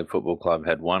time Adelaide Football Club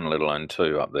had 1, let alone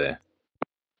 2 up there?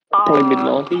 Probably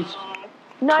mid-90s.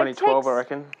 No, 2012, I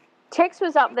reckon. Tex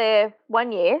was up there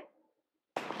one year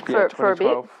for a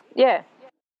bit. Yeah.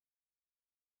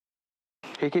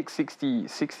 He kicked 60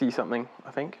 something,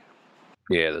 I think.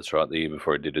 Yeah, that's right. The year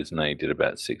before he did his knee, he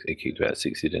kicked about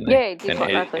 60, didn't he? Yeah, he did.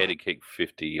 And Eddie kicked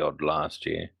 50-odd last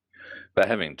year. But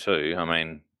having 2, I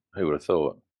mean, who would have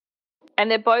thought? And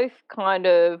they're both kind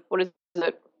of,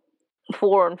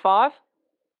 4 and 5?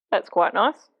 That's quite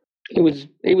nice. He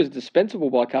was dispensable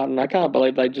by Carlton. I can't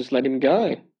believe they just let him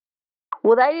go.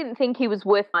 Well, they didn't think he was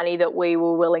worth money that we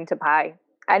were willing to pay,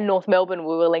 and North Melbourne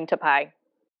were willing to pay.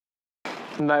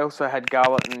 And they also had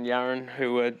Garlett and Yaron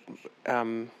who were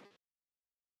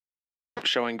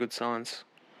showing good signs.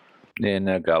 Yeah,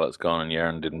 now Garlett's gone and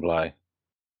Yaron didn't play.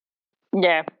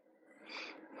 Yeah.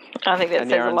 I think that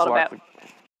says a lot about...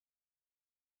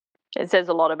 It says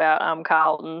a lot about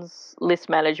Carlton's list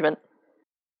management.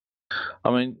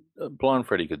 I mean, blind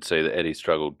Freddie could see that Eddie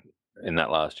struggled in that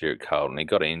last year at Carlton. He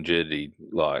got injured. It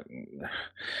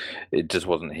just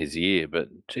wasn't his year. But,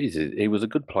 geez, he was a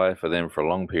good player for them for a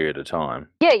long period of time.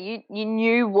 Yeah, you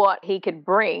knew what he could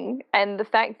bring. And the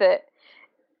fact that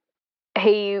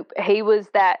he was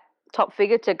that top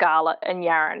figure to Garlett and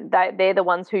Yaron, they're the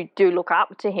ones who do look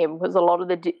up to him, because a lot of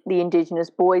the Indigenous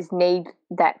boys need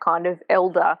that kind of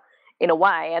elder in a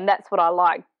way, and that's what I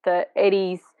like, that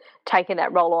Eddie's taken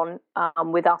that role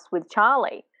on with us with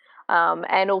Charlie,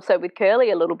 and also with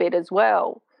Curly a little bit as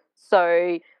well.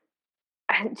 So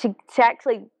to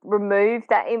actually remove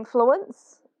that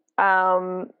influence,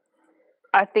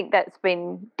 I think that's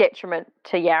been detriment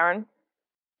to Yaron.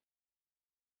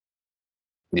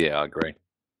 Yeah, I agree.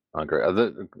 I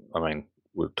mean,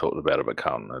 we've talked about it, but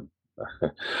Carlton,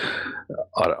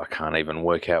 I can't even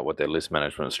work out what their list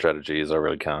management strategy is. I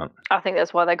really can't. I think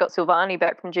that's why they got Silvani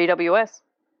back from GWS.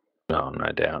 No,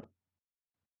 no doubt.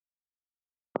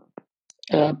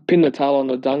 Pin the tail on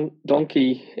the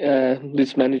donkey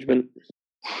list management.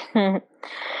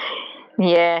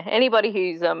 Yeah, anybody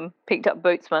who's picked up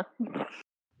Bootsma.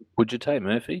 Would you take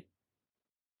Murphy?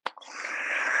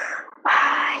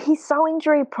 He's so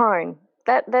injury prone.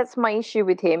 That's my issue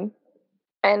with him.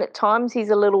 And at times he's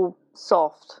a little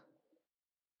soft.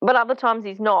 But other times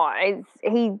he's not.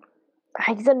 He's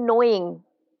annoying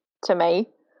to me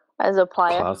as a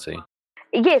player. Classy.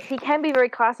 Yes, he can be very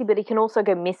classy, but he can also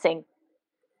go missing.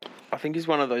 I think he's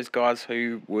one of those guys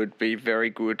who would be very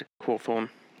good at Hawthorn.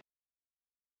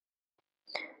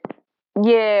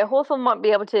 Yeah, Hawthorn might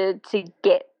be able to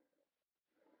get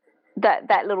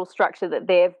that little structure that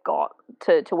they've got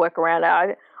to work around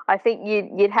it. I think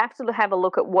you'd have to have a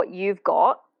look at what you've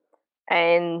got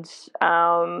and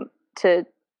to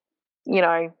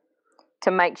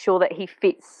make sure that he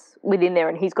fits within there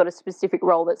and he's got a specific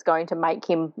role that's going to make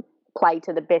him play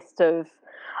to the best of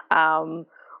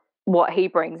what he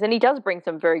brings. And he does bring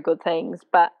some very good things,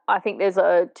 but I think there's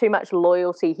too much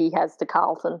loyalty he has to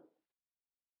Carlton.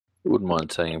 Wouldn't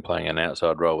mind seeing him playing an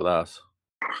outside role with us.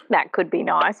 That could be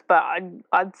nice, but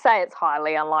I'd say it's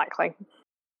highly unlikely.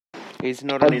 He's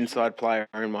not an inside player,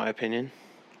 in my opinion.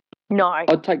 No.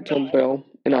 I'd take Tom Bell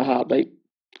in a heartbeat.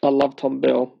 I love Tom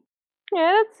Bell.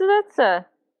 Yeah, that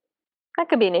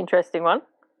could be an interesting one.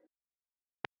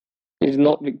 He's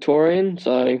not Victorian,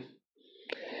 so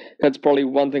that's probably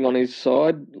one thing on his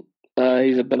side.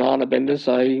 He's a banana bender,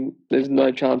 so there's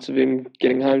no chance of him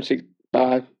getting homesick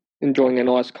enjoying a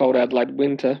nice cold Adelaide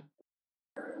winter.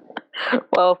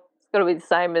 Well, it's got to be the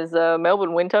same as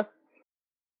Melbourne winter.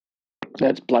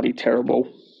 That's bloody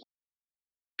terrible.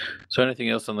 So anything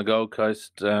else on the Gold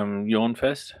Coast Yawn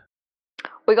Fest?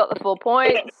 We got the 4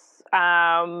 points.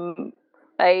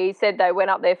 They said they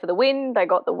went up there for the win. They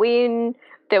got the win.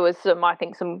 There was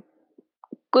some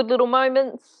good little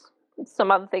moments.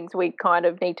 Some other things we kind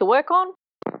of need to work on.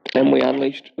 And we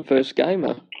unleashed the first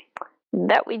gamer.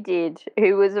 That we did,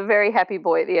 who was a very happy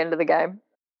boy at the end of the game.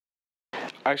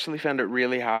 I actually found it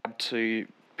really hard to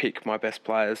pick my best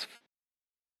players.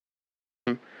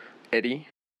 Eddie.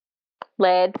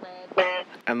 Laird.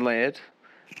 And Laird.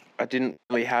 I didn't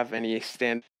really have any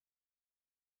stand.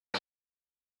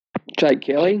 Jake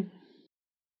Kelly.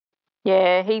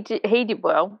 Yeah, he did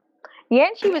well.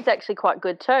 Yancey was actually quite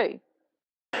good too.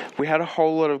 We had a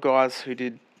whole lot of guys who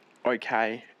did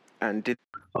okay and did.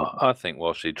 I think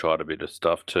Walshy tried a bit of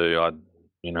stuff too.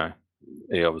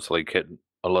 He obviously kept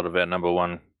a lot of our number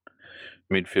one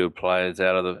midfield players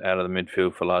out of the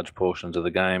midfield for large portions of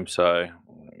the game. So,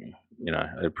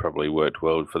 it probably worked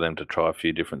well for them to try a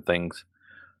few different things.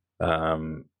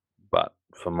 But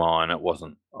for mine, it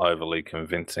wasn't overly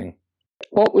convincing.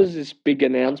 What was this big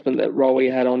announcement that Rolly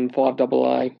had on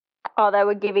 5AA? Oh, they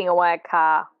were giving away a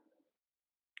car.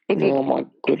 Oh my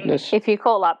goodness. If you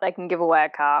call up, they can give away a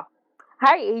car.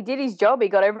 Hey, he did his job. He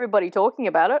got everybody talking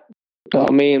about it.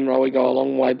 Me and Rolly go a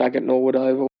long way back at Norwood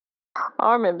Oval.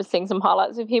 I remember seeing some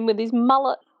highlights of him with his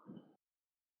mullet.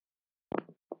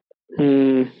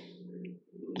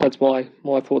 That's my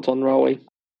thoughts on Rolly.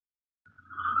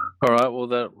 All right, well,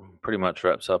 that pretty much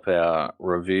wraps up our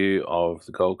review of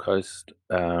the Gold Coast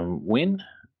win.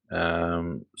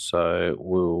 So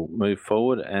we'll move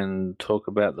forward and talk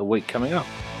about the week coming up.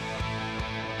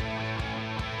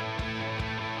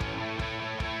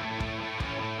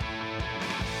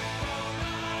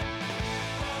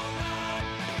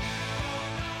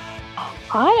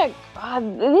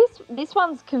 This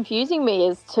one's confusing me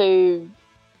as to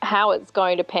how it's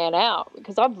going to pan out,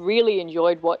 because I've really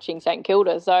enjoyed watching St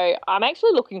Kilda, so I'm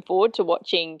actually looking forward to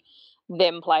watching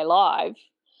them play live.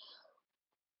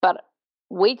 But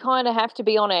we kind of have to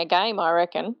be on our game, I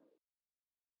reckon.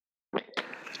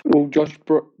 Will Josh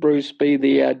Bruce be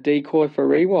the decoy for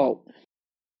Rewalt?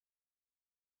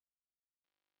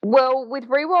 Well, with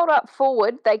Rewalt up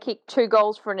forward, they kicked 2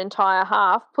 goals for an entire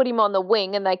half, put him on the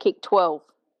wing, and they kicked 12.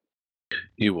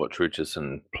 You watch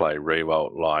Richardson play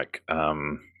Rewalt like...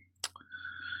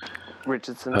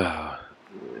 Richardson. Like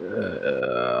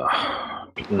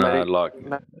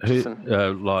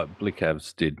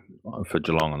Blickavs did for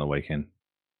Geelong on the weekend.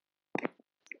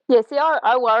 Yeah, see,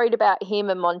 I worried about him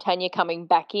and Montagna coming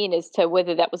back in as to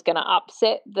whether that was going to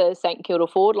upset the St Kilda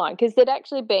forward line, because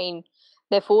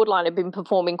their forward line had been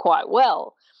performing quite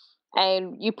well.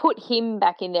 And you put him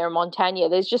back in there and Montagna,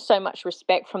 there's just so much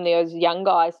respect from those young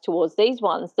guys towards these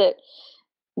ones that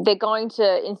they're going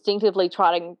to instinctively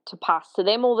try to pass to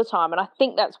them all the time. And I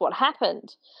think that's what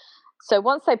happened. So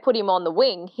once they put him on the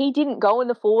wing, he didn't go in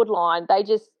the forward line. They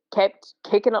just kept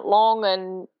kicking it long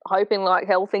and hoping like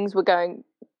hell things were going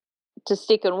to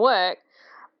stick and work.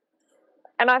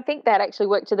 And I think that actually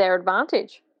worked to their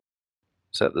advantage.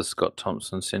 Is that the Scott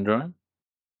Thompson syndrome?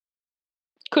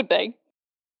 Could be.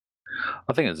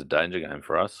 I think it's a danger game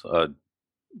for us.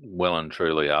 Well and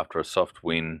truly after a soft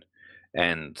win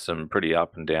and some pretty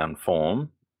up and down form,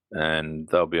 and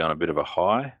they'll be on a bit of a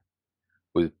high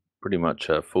with pretty much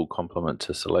a full complement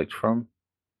to select from.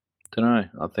 Don't know.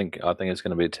 I think it's going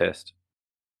to be a test.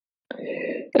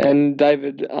 And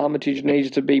David Armitage needs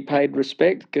to be paid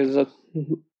respect because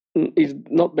he's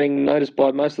not being noticed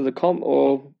by most of the comp,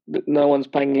 or no one's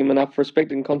paying him enough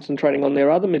respect and concentrating on their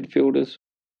other midfielders.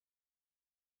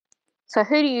 So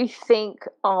who do you think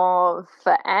of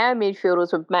for our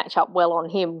midfielders would match up well on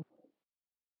him?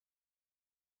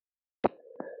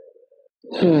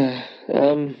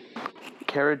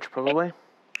 Kerridge, probably.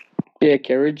 Yeah,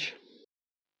 Kerridge.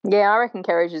 Yeah, I reckon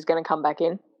Kerridge is going to come back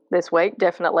in this week,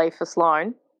 definitely for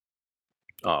Sloane.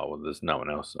 Oh, well, there's no one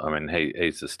else. I mean,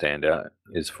 he's the standout.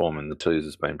 His form in the twos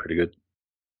has been pretty good.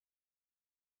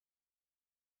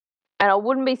 And I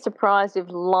wouldn't be surprised if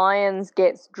Lyons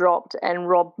gets dropped and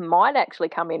Rob might actually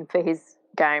come in for his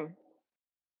game,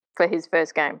 for his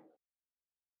first game.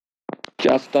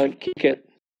 Just don't kick it.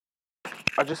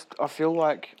 I feel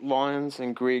like Lyons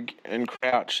and Grigg and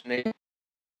Crouch need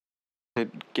to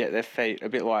get their feet a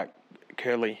bit like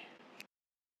Curly.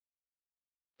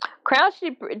 Crouch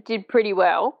did pretty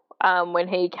well when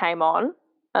he came on.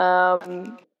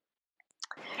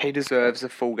 He deserves a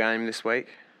full game this week.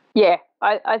 Yeah,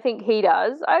 I think he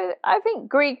does. I think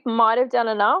Grigg might have done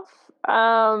enough,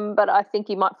 but I think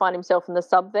he might find himself in the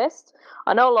sub-vest.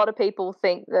 I know a lot of people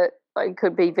think that it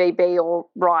could be VB or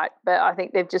Wright, but I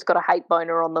think they've just got a hate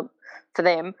boner on them for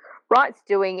them. Wright's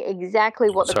doing exactly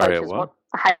what the coaches want.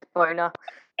 A hate boner.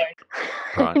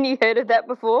 Right. You heard of that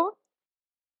before?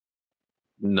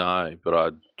 No, but I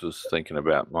was thinking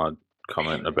about my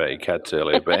comment about your cats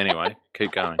earlier. But anyway,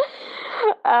 keep going.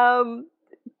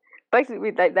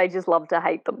 Basically, they just love to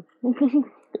hate them.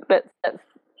 That's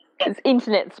it's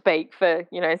internet speak for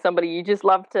somebody you just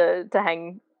love to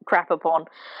hang crap upon.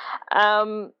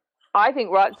 I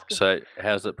think Wright's. So,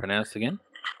 how's it pronounced again?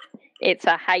 It's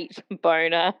a hate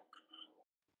boner.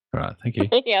 Right, thank you.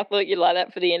 Yeah, I thought you'd like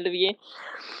that for the end of the year.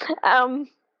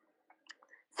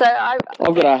 So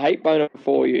I've got a hate boner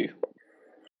for you.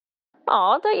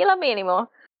 Oh, don't you love me anymore?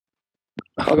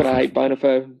 I've got a hate boner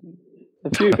for a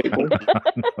few people.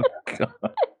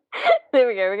 There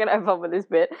we go. We're gonna have fun with this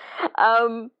bit.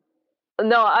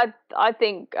 No, I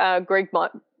think Grigg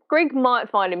might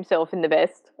find himself in the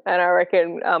best, and I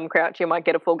reckon Crouchy might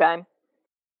get a full game.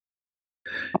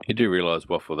 You do realise,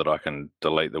 Waffle, that I can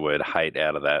delete the word hate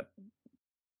out of that.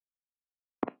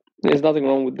 There's nothing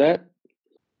wrong with that.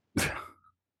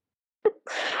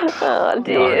 Oh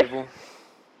dear. Evil.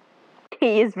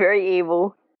 He is very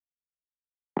evil.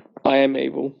 I am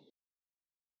evil.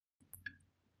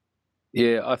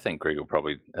 Yeah, I think Grigg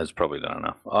has probably done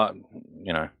enough.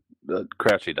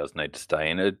 Crouchy does need to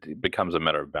stay in. It becomes a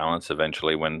matter of balance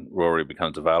eventually when Rory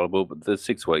becomes available. But there's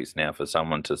 6 weeks now for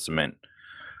someone to cement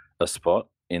a spot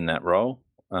in that role.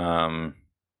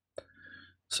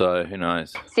 So who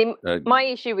knows? See, my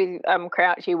issue with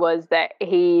Crouchy was that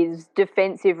his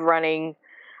defensive running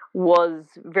was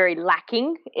very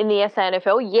lacking in the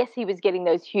SANFL. Yes, he was getting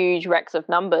those huge racks of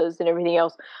numbers and everything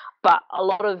else, but a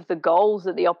lot of the goals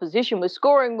that the opposition was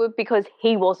scoring were because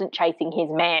he wasn't chasing his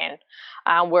man,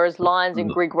 whereas Lyons and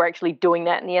Grigg were actually doing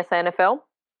that in the SANFL.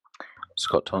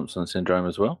 Scott Thompson syndrome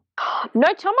as well? No,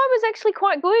 Tomo was actually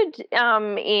quite good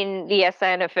in the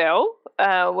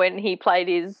SANFL when he played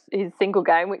his single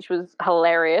game, which was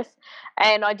hilarious.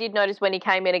 And I did notice when he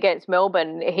came in against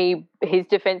Melbourne, his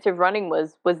defensive running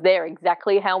was there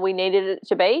exactly how we needed it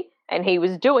to be, and he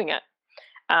was doing it.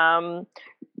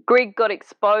 Grigg got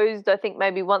exposed, I think,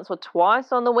 maybe once or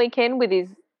twice on the weekend with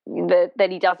that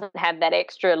he doesn't have that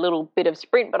extra little bit of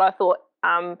sprint, but I thought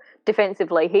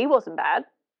defensively he wasn't bad.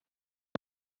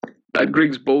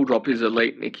 Grigg's ball drop is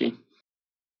elite, Nikki.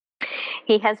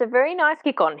 He has a very nice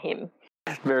kick on him.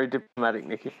 Very diplomatic,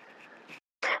 Nikki.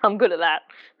 I'm good at that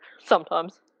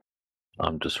sometimes.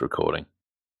 I'm just recording.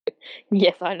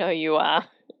 Yes, I know you are.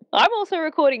 I'm also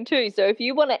recording too, so if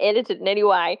you want to edit it in any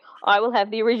way, I will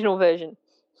have the original version.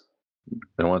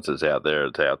 And once it's out there,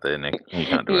 Nick. You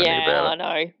can't do anything about it. I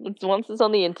know. Once it's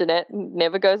on the internet, it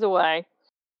never goes away.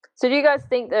 So do you guys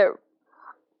think that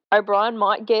O'Brien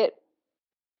might get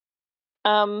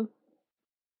a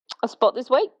spot this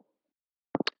week?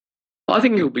 I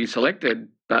think he'll be selected,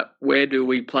 but where do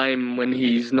we play him when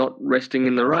he's not resting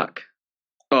in the ruck?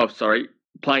 Oh, sorry,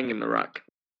 playing in the ruck.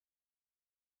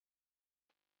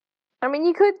 I mean,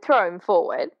 you could throw him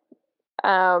forward,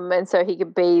 and so he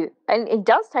could be. And he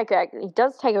does take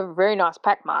a very nice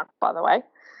pack mark, by the way.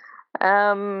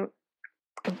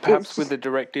 Perhaps with the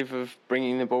directive of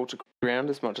bringing the ball to ground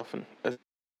as much often.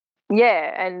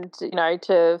 Yeah, and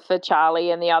for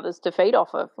Charlie and the others to feed off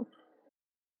of.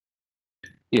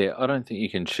 Yeah, I don't think you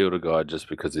can shield a guy just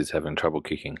because he's having trouble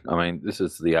kicking. I mean, this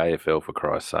is the AFL, for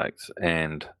Christ's sakes,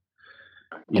 and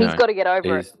he's got to get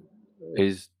over it.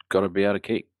 He's got to be able to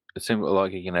kick. It's simple,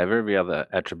 like he can have every other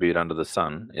attribute under the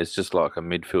sun. It's just like a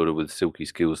midfielder with silky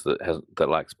skills that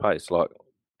lacks pace, like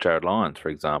Jared Lyons, for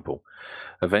example.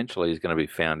 Eventually, he's going to be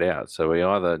found out. So he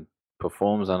either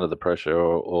performs under the pressure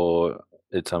or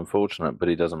it's unfortunate, but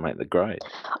he doesn't make the grade.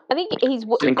 I think he's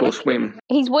sink or swim.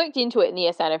 He's worked into it in the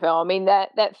SNFL. I mean,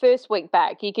 that first week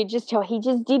back, you could just tell he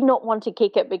just did not want to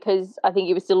kick it because I think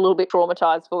he was still a little bit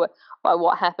traumatised by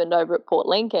what happened over at Port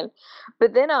Lincoln.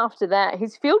 But then after that,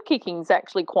 his field kicking is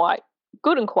actually quite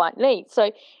good and quite neat.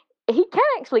 So he can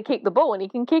actually kick the ball and he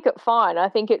can kick it fine. I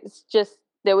think it's just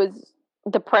there was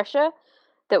the pressure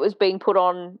that was being put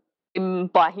on him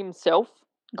by himself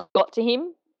got to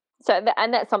him. So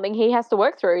and that's something he has to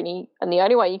work through, and the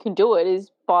only way you can do it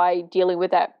is by dealing with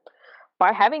that,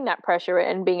 by having that pressure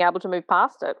and being able to move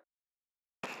past it.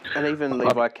 And even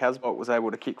Levi Casbolt was able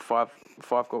to kick five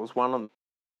goals, one on.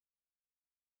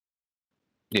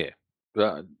 Yeah,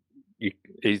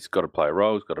 he's got to play a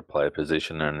role, he's got to play a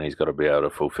position, and he's got to be able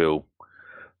to fulfil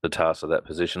the task of that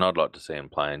position. I'd like to see him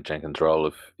playing Jenkins'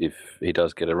 role if he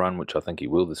does get a run, which I think he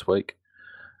will this week,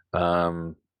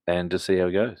 and to see how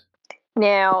he goes.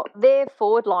 Now, their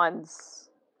forward line's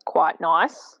quite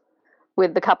nice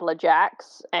with a couple of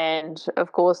jacks and,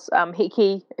 of course,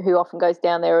 Hickey, who often goes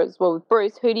down there as well with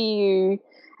Bruce. How do you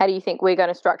think we're going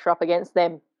to structure up against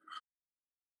them?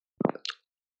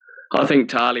 I think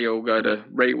Talia will go to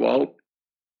Rewalt.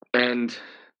 And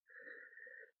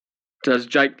does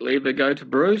Jake Lever go to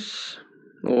Bruce?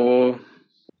 Or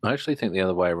I actually think the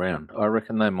other way around. I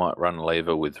reckon they might run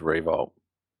Lever with Rewalt.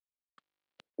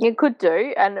 You could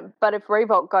do, but if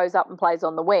Revolt goes up and plays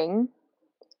on the wing,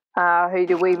 who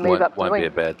do we move up to the wing? Won't be a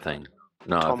bad thing.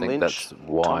 No, Tom I think Lynch. that's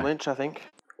why. Tom Lynch, I think.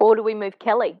 Or do we move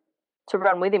Kelly to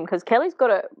run with him? Because Kelly's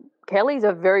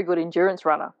a very good endurance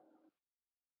runner.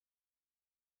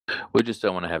 We just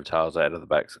don't want to have tails out of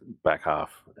the back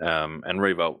half. And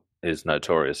Revolt is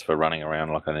notorious for running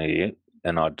around like an idiot.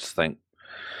 And I just think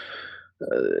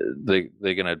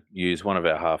they're going to use one of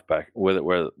our halfback,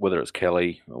 whether it's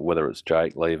Kelly, or whether it's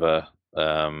Jake Lever,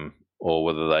 or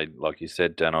whether they, like you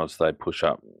said, Danos, they push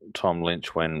up Tom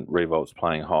Lynch when Revolt's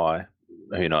playing high.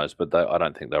 Who knows? But I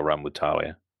don't think they'll run with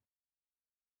Talia.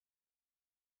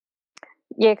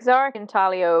 Yeah, because I reckon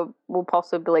Talia will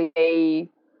possibly be.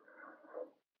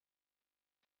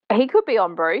 He could be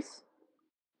on Bruce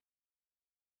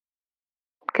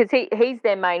because he's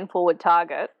their main forward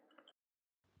target.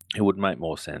 It would make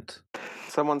more sense.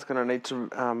 Someone's going to need to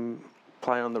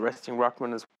play on the resting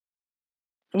ruckman as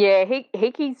well. Yeah,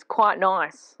 Hickey's quite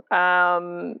nice.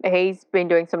 He's been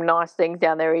doing some nice things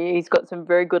down there. He's got some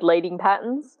very good leading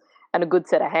patterns and a good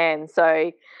set of hands.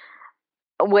 So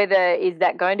whether is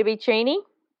that going to be Cheney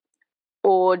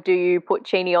or do you put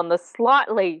Cheney on the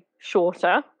slightly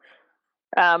shorter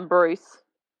Bruce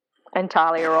and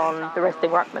Talia on the resting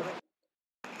ruckman?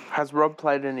 Has Rob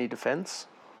played any defence?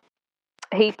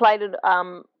 He played it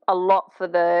a lot for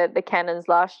the Cannons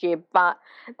last year, but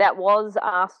that was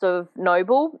asked of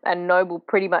Noble, and Noble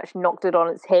pretty much knocked it on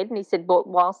its head. And he said, "But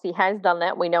whilst he has done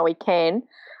that, we know he can.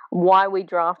 Why we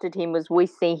drafted him was we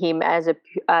see him as a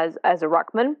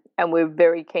ruckman, and we're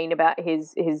very keen about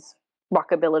his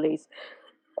ruck abilities.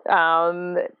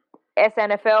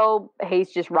 SNFL,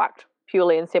 he's just rucked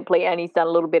purely and simply, and he's done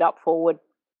a little bit up forward."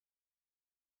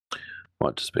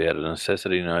 Might just be out of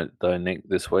necessity, though, Nick,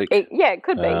 this week. It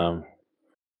could be.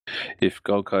 If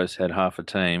Gold Coast had half a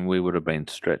team, we would have been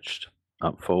stretched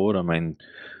up forward. I mean,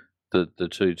 the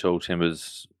two tall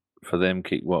timbers for them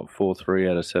kicked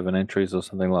 4-3 out of 7 entries or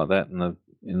something like that in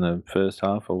the first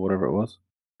half or whatever it was.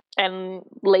 And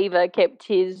Lever kept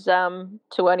his to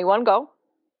only 1 goal.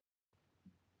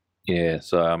 Yeah,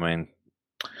 so I mean,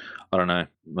 I don't know.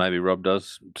 Maybe Rob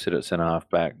does sit at centre half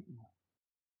back.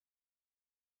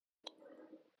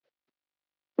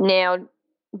 Now,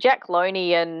 Jack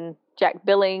Loney and Jack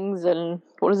Billings and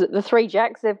what is it, the 3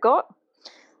 Jacks they've got?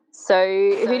 So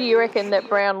who do you reckon that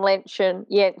Brown, Lynch and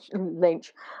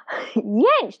Lynch,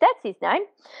 that's his name.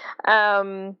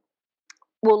 I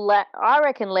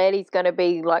reckon Laddie's going to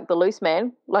be like the loose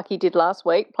man, like he did last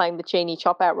week, playing the Cheney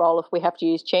chop-out role if we have to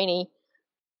use Cheney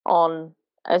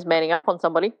as manning up on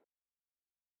somebody.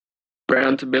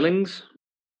 Brown to Billings?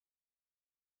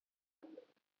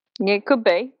 Yeah, it could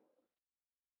be.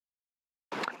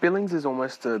 Billings is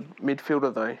almost a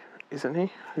midfielder, though, isn't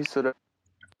he? He's sort of...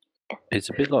 It's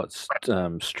a bit like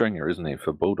Stringer, isn't he,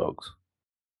 for Bulldogs?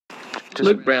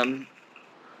 Luke Brown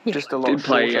just a lot did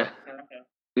play. shorter.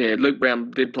 Luke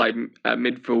Brown did play a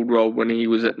midfield role when he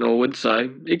was at Norwood, so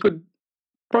he could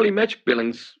probably match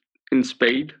Billings in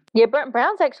speed. Yeah,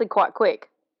 Brown's actually quite quick.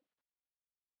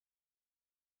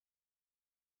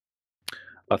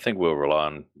 I think we'll rely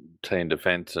on team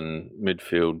defence and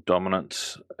midfield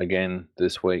dominance again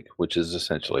this week, which is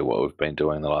essentially what we've been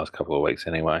doing the last couple of weeks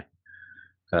anyway,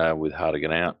 with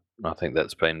Hartigan out. I think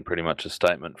that's been pretty much a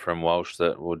statement from Walsh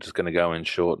that we're just going to go in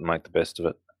short and make the best of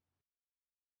it.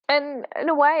 And in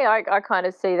a way, I kind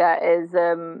of see that as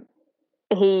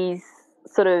he's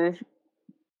sort of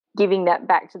giving that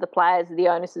back to the players. The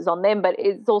onus is on them, but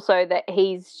it's also that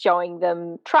he's showing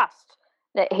them trust,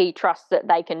 that he trusts that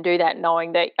they can do that,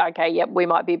 knowing that, okay, yep, we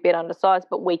might be a bit undersized,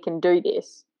 but we can do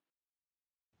this.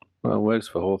 Well, it works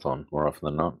for Hawthorn more often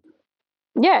than not.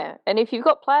 Yeah, and if you've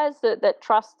got players that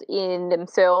trust in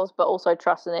themselves but also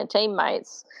trust in their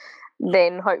teammates,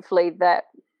 then hopefully that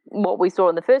what we saw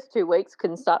in the first 2 weeks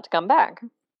can start to come back.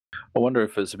 I wonder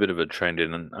if it's a bit of a trend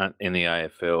in the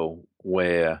AFL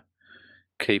where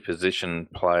key position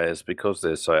players, because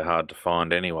they're so hard to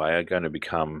find anyway, are going to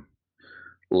become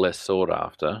less sought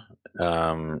after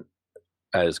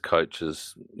as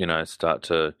coaches, start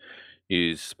to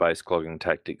use space clogging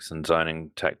tactics and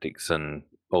zoning tactics and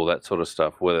all that sort of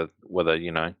stuff. Whether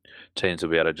teams will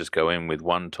be able to just go in with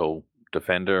one tall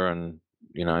defender and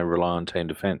rely on team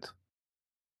defence.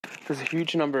 There's a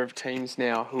huge number of teams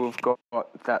now who have got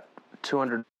that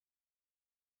 200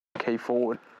 key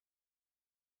forward,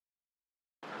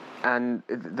 and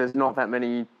there's not that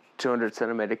many 200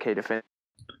 centimetre key defence.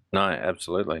 No,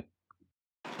 absolutely.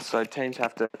 So teams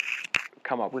have to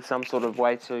come up with some sort of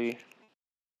way to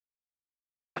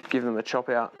give them a chop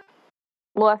out.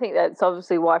 Well, I think that's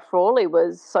obviously why Frawley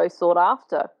was so sought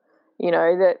after.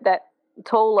 That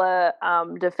taller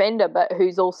defender, but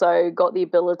who's also got the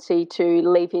ability to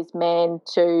leave his man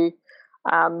to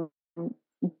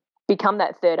become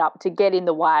that third up, to get in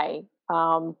the way,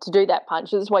 to do that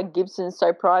punch. That's why Gibson's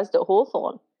so prized at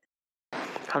Hawthorn.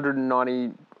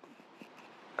 190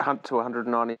 to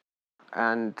 190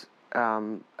 and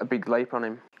a big leap on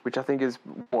him, which I think is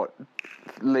what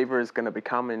Lever is going to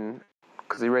become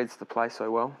because he reads the play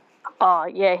so well. Oh,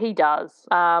 yeah, he does.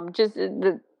 Just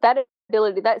that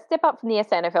ability, that step up from the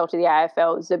SANFL to the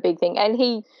AFL is a big thing. And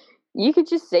you could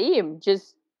just see him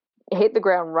just hit the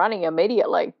ground running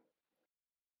immediately.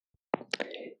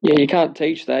 Yeah, you can't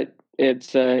teach that.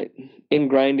 It's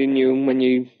ingrained in you when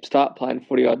you start playing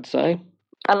footy, I'd say.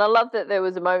 And I love that there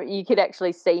was a moment you could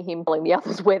actually see him telling the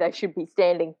others where they should be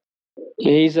standing.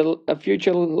 Yeah, he's a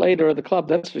future leader of the club,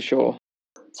 that's for sure.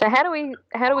 So how do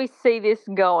we see this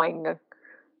going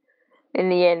in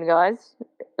the end, guys?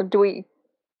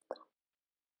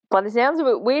 By the sounds of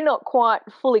it, we're not quite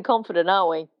fully confident, are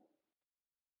we?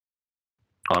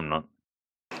 I'm not.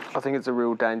 I think it's a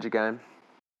real danger game.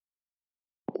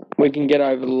 We can get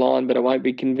over the line, but it won't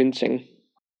be convincing.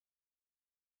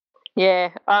 Yeah,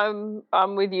 I'm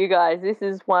with you guys. This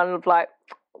is one of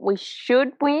we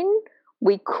should win,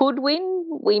 we could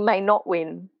win, we may not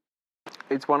win.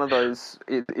 It's one of those.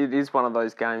 It is one of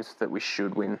those games that we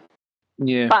should win.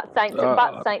 Yeah, but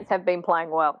Saints have been playing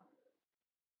well.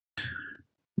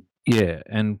 Yeah,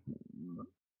 and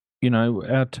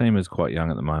our team is quite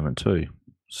young at the moment too.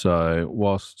 So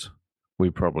whilst we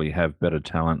probably have better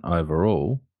talent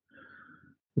overall,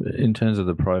 in terms of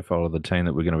the profile of the team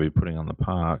that we're going to be putting on the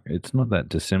park, it's not that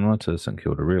dissimilar to St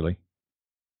Kilda, really.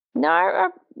 No, I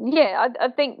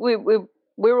think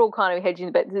we're all kind of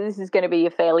hedging, but this is going to be a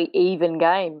fairly even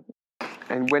game.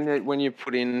 And when you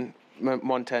put in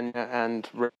Montagna and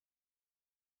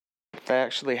they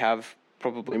actually have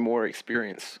probably more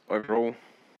experience overall.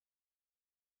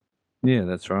 Yeah,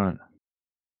 that's right.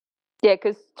 Yeah,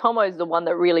 because Tomo's the one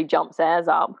that really jumps ours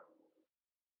up.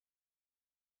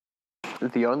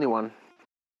 The only one.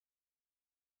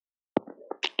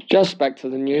 Just back to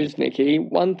the news, Nicky.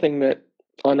 One thing that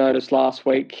I noticed last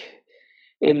week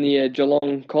in the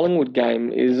Geelong-Collingwood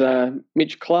game is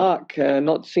Mitch Clark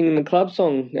not singing the club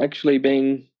song, actually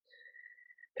being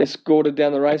escorted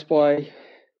down the race by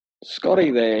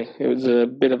Scotty there. It was a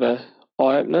bit of a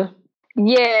eye-opener.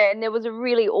 Yeah, and there was a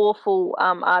really awful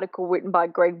article written by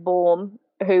Greg Baum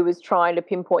who was trying to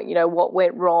pinpoint, what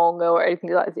went wrong or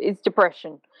anything like that. It's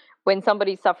depression. When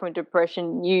somebody's suffering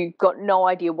depression, you've got no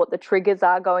idea what the triggers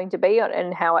are going to be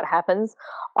and how it happens.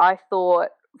 I thought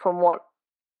from what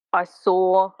I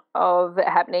saw of it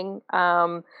happening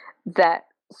that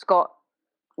Scott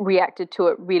reacted to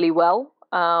it really well.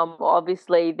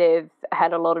 Obviously, they've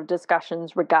had a lot of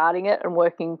discussions regarding it and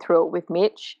working through it with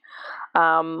Mitch.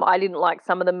 I didn't like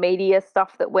some of the media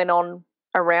stuff that went on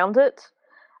around it.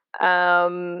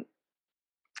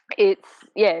 It's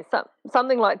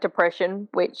something like depression,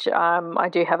 which I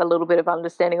do have a little bit of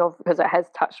understanding of because it has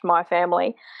touched my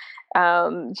family.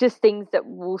 Just things that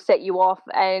will set you off,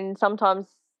 and sometimes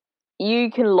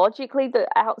you can logically, the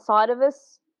outside of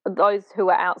us, those who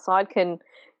are outside can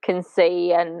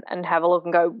see and have a look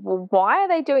and go, well, why are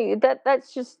they doing that?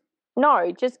 That's just,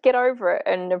 no, just get over it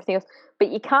and everything else. But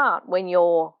you can't when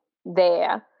you're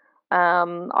there.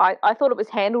 I thought it was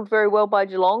handled very well by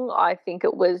Geelong. I think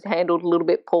it was handled a little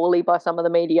bit poorly by some of the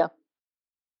media.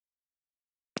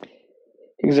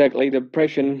 Exactly.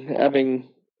 Depression, having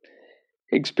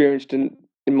experienced in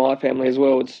my family as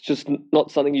well, it's just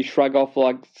not something you shrug off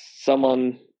like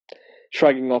someone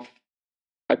shrugging off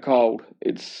a cold.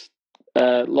 It's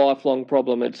a lifelong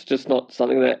problem. It's just not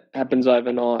something that happens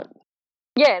overnight.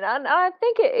 Yeah, and I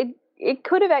think it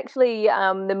could have actually,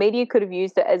 the media could have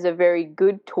used it as a very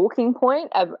good talking point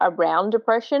around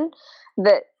depression,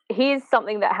 that here's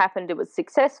something that happened, it was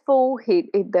successful,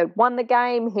 they won the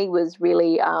game, he was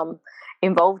really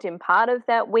involved in part of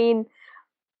that win,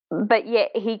 but yet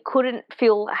he couldn't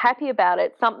feel happy about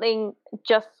it. Something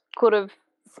just could have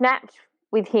snapped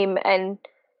with him and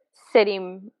set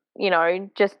him,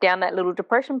 just down that little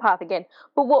depression path again.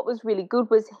 But what was really good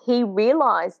was he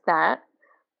realised that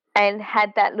and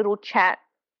had that little chat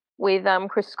with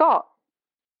Chris Scott.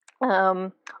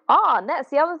 And that's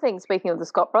the other thing, speaking of the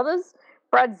Scott brothers,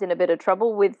 Brad's in a bit of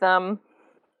trouble with a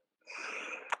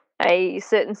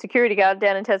certain security guard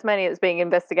down in Tasmania that's being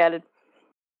investigated.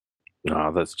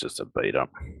 No, that's just a beat up.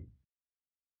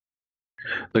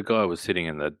 The guy was sitting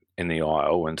in the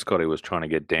aisle when Scotty was trying to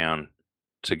get down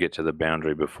to get to the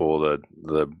boundary before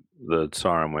the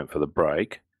siren went for the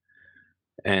break.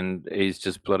 And he's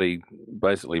just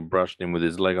basically brushed him with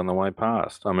his leg on the way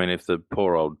past. I mean, if the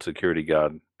poor old security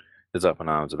guard is up in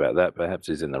arms about that, perhaps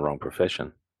he's in the wrong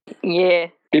profession. Yeah.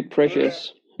 Bit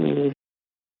precious. Mm.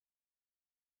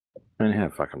 I mean, how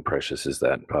fucking precious is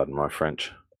that? Pardon my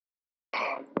French.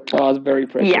 Oh, it's very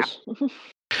precious. Yeah.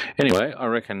 Anyway, I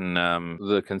reckon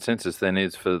the consensus then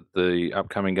is for the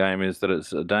upcoming game is that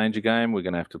it's a danger game. We're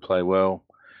going to have to play well.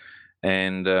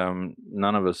 And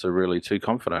none of us are really too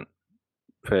confident.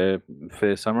 Fair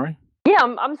summary? Yeah,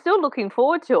 I'm still looking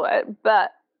forward to it,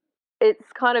 but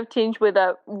it's kind of tinged with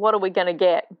what are we going to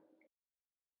get?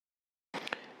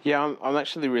 Yeah, I'm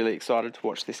actually really excited to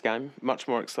watch this game. Much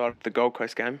more excited for the Gold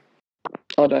Coast game.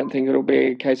 I don't think it'll be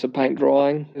a case of paint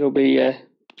drying. It'll be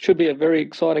should be a very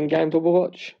exciting game to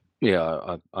watch.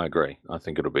 Yeah, I agree. I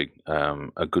think it'll be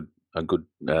a good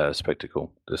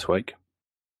spectacle this week.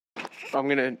 I'm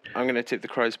gonna tip the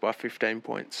Crows by 15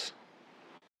 points.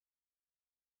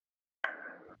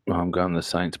 I'm going the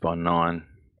Saints by 9.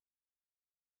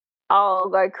 I'll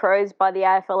go Crows by the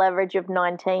AFL average of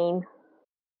 19.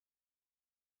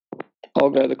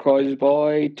 I'll go the Crows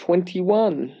by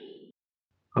 21.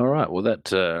 All right. Well,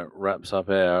 that wraps up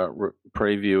our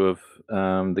preview of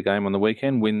the game on the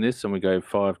weekend. Win this and we go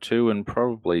 5-2 and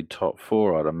probably top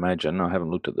 4, I'd imagine. I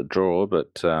haven't looked at the draw,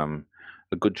 but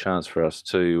a good chance for us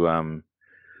to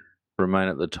remain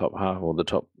at the top half or the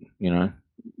top,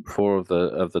 4 of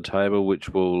the table, which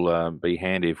will be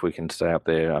handy if we can stay up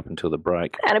there up until the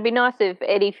break. And it'd be nice if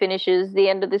Eddie finishes the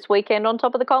end of this weekend on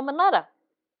top of the Coleman ladder.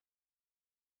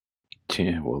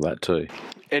 Yeah, well, that too.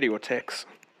 Eddie or Tex?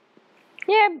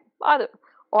 Yeah, either.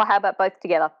 Or how about both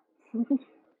together?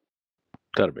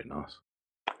 That'd be nice.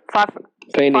 5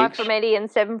 Phoenix. 5 from Eddie and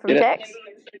 7 from Tex.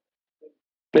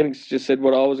 Phoenix just said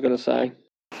what I was going to say.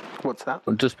 What's that?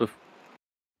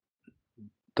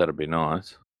 That'd be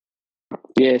nice.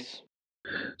 Yes.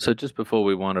 So just before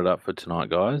we wind it up for tonight,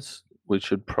 guys, we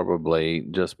should probably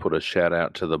just put a shout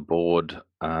out to the board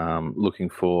looking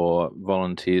for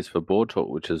volunteers for Board Talk,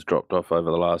 which has dropped off over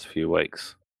the last few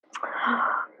weeks.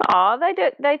 Oh,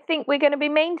 they think we're going to be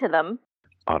mean to them.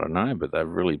 I don't know, but they've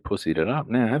really pussied it up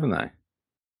now, haven't they?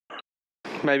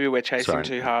 Maybe we're chasing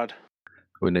too hard.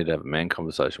 We need to have a man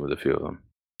conversation with a few of them.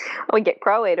 We get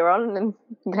Crow Eater on and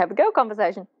have a girl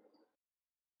conversation.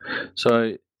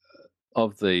 So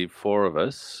of the four of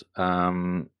us,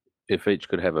 if each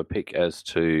could have a pick as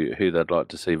to who they'd like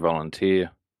to see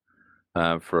volunteer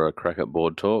for a crack at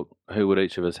board talk, who would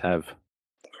each of us have?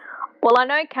 Well, I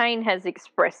know Kane has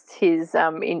expressed his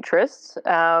interest,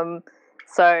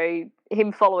 so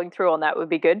him following through on that would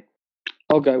be good.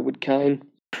 I'll go with Kane.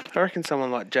 I reckon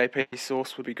someone like JP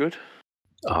Sauce would be good.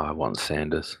 Oh, I want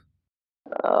Sanders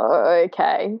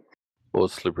Okay. or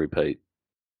Slippery Pete,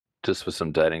 just for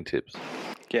some dating tips.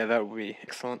 Yeah, that would be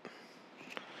excellent.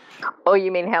 Oh,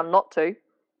 you mean how not to?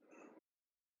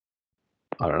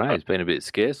 I don't know. He's been a bit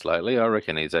scarce lately. I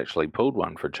reckon he's actually pulled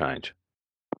one for a change.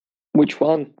 Which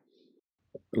one?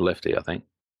 Lefty, I think.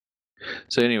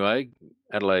 So anyway,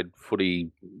 Adelaide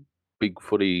big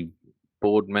footy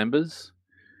board members,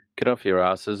 get off your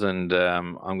asses, and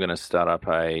I'm going to start up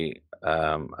a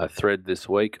thread this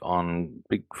week on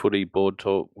big footy board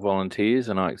talk volunteers,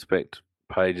 and I expect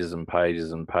pages and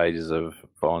pages and pages of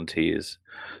volunteers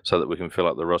so that we can fill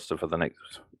up the roster for the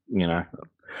next,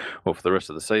 or for the rest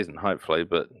of the season, hopefully,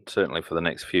 but certainly for the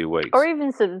next few weeks. Or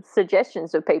even some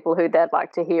suggestions of people who they'd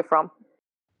like to hear from.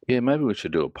 Yeah, maybe we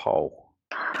should do a poll.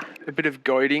 A bit of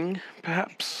goading,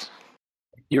 perhaps.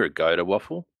 You're a goater,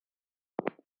 Waffle.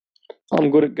 I'm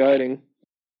good at goading.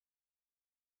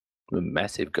 I'm a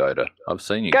massive goater. I've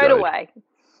seen you Goat goad. away.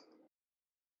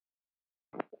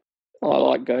 I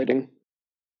like goading.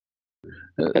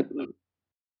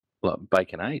 Like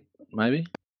Bacon 8, maybe.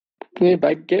 Yeah,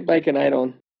 get Bacon 8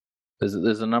 on.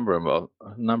 There's a number of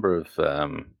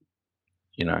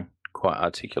quite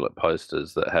articulate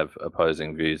posters that have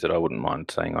opposing views that I wouldn't mind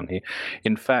seeing on here.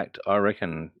 In fact, I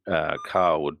reckon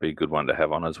Carl would be a good one to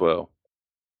have on as well.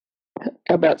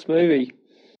 How about Smoothie?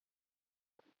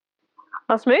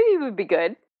 A smoothie would be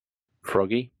good.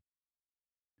 Froggy,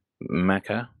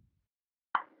 Macca,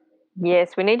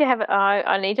 Yes, we need to have.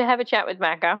 I need to have a chat with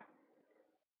Macca.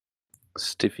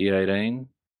 Stiffy 18.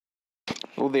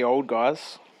 All the old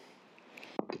guys.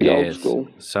 The old Yes, school.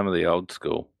 some of the old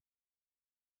school.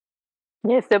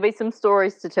 Yes, there'll be some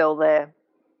stories to tell there.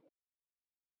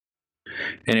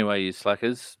 Anyway, you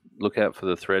slackers, look out for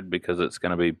the thread because it's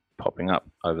going to be popping up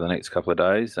over the next couple of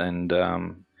days, and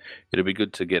it'll be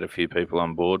good to get a few people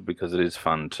on board because it is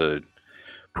fun to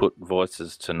put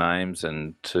voices to names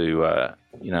and to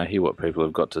hear what people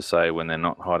have got to say when they're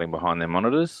not hiding behind their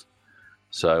monitors.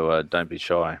 So don't be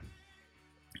shy.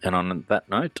 And on that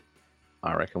note,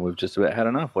 I reckon we've just about had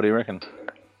enough. What do you reckon?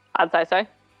 I'd say so.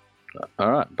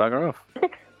 All right, bugger off.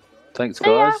 Thanks, See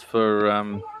ya. guys,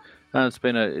 for it's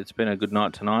been a good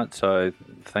night tonight. So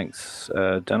thanks,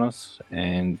 Dennis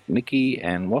and Nikki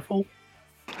and Waffle.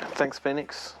 Thanks,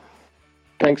 Phoenix.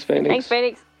 Thanks, Phoenix. Thanks,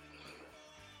 Phoenix.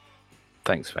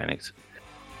 Thanks, Phoenix.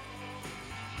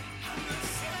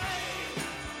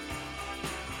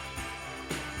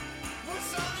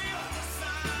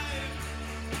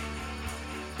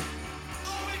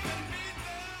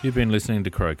 You've been listening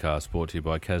to Crowcast, brought to you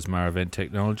by Casmar Event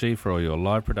Technology for all your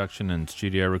live production and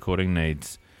studio recording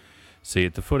needs. See you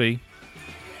at the footy.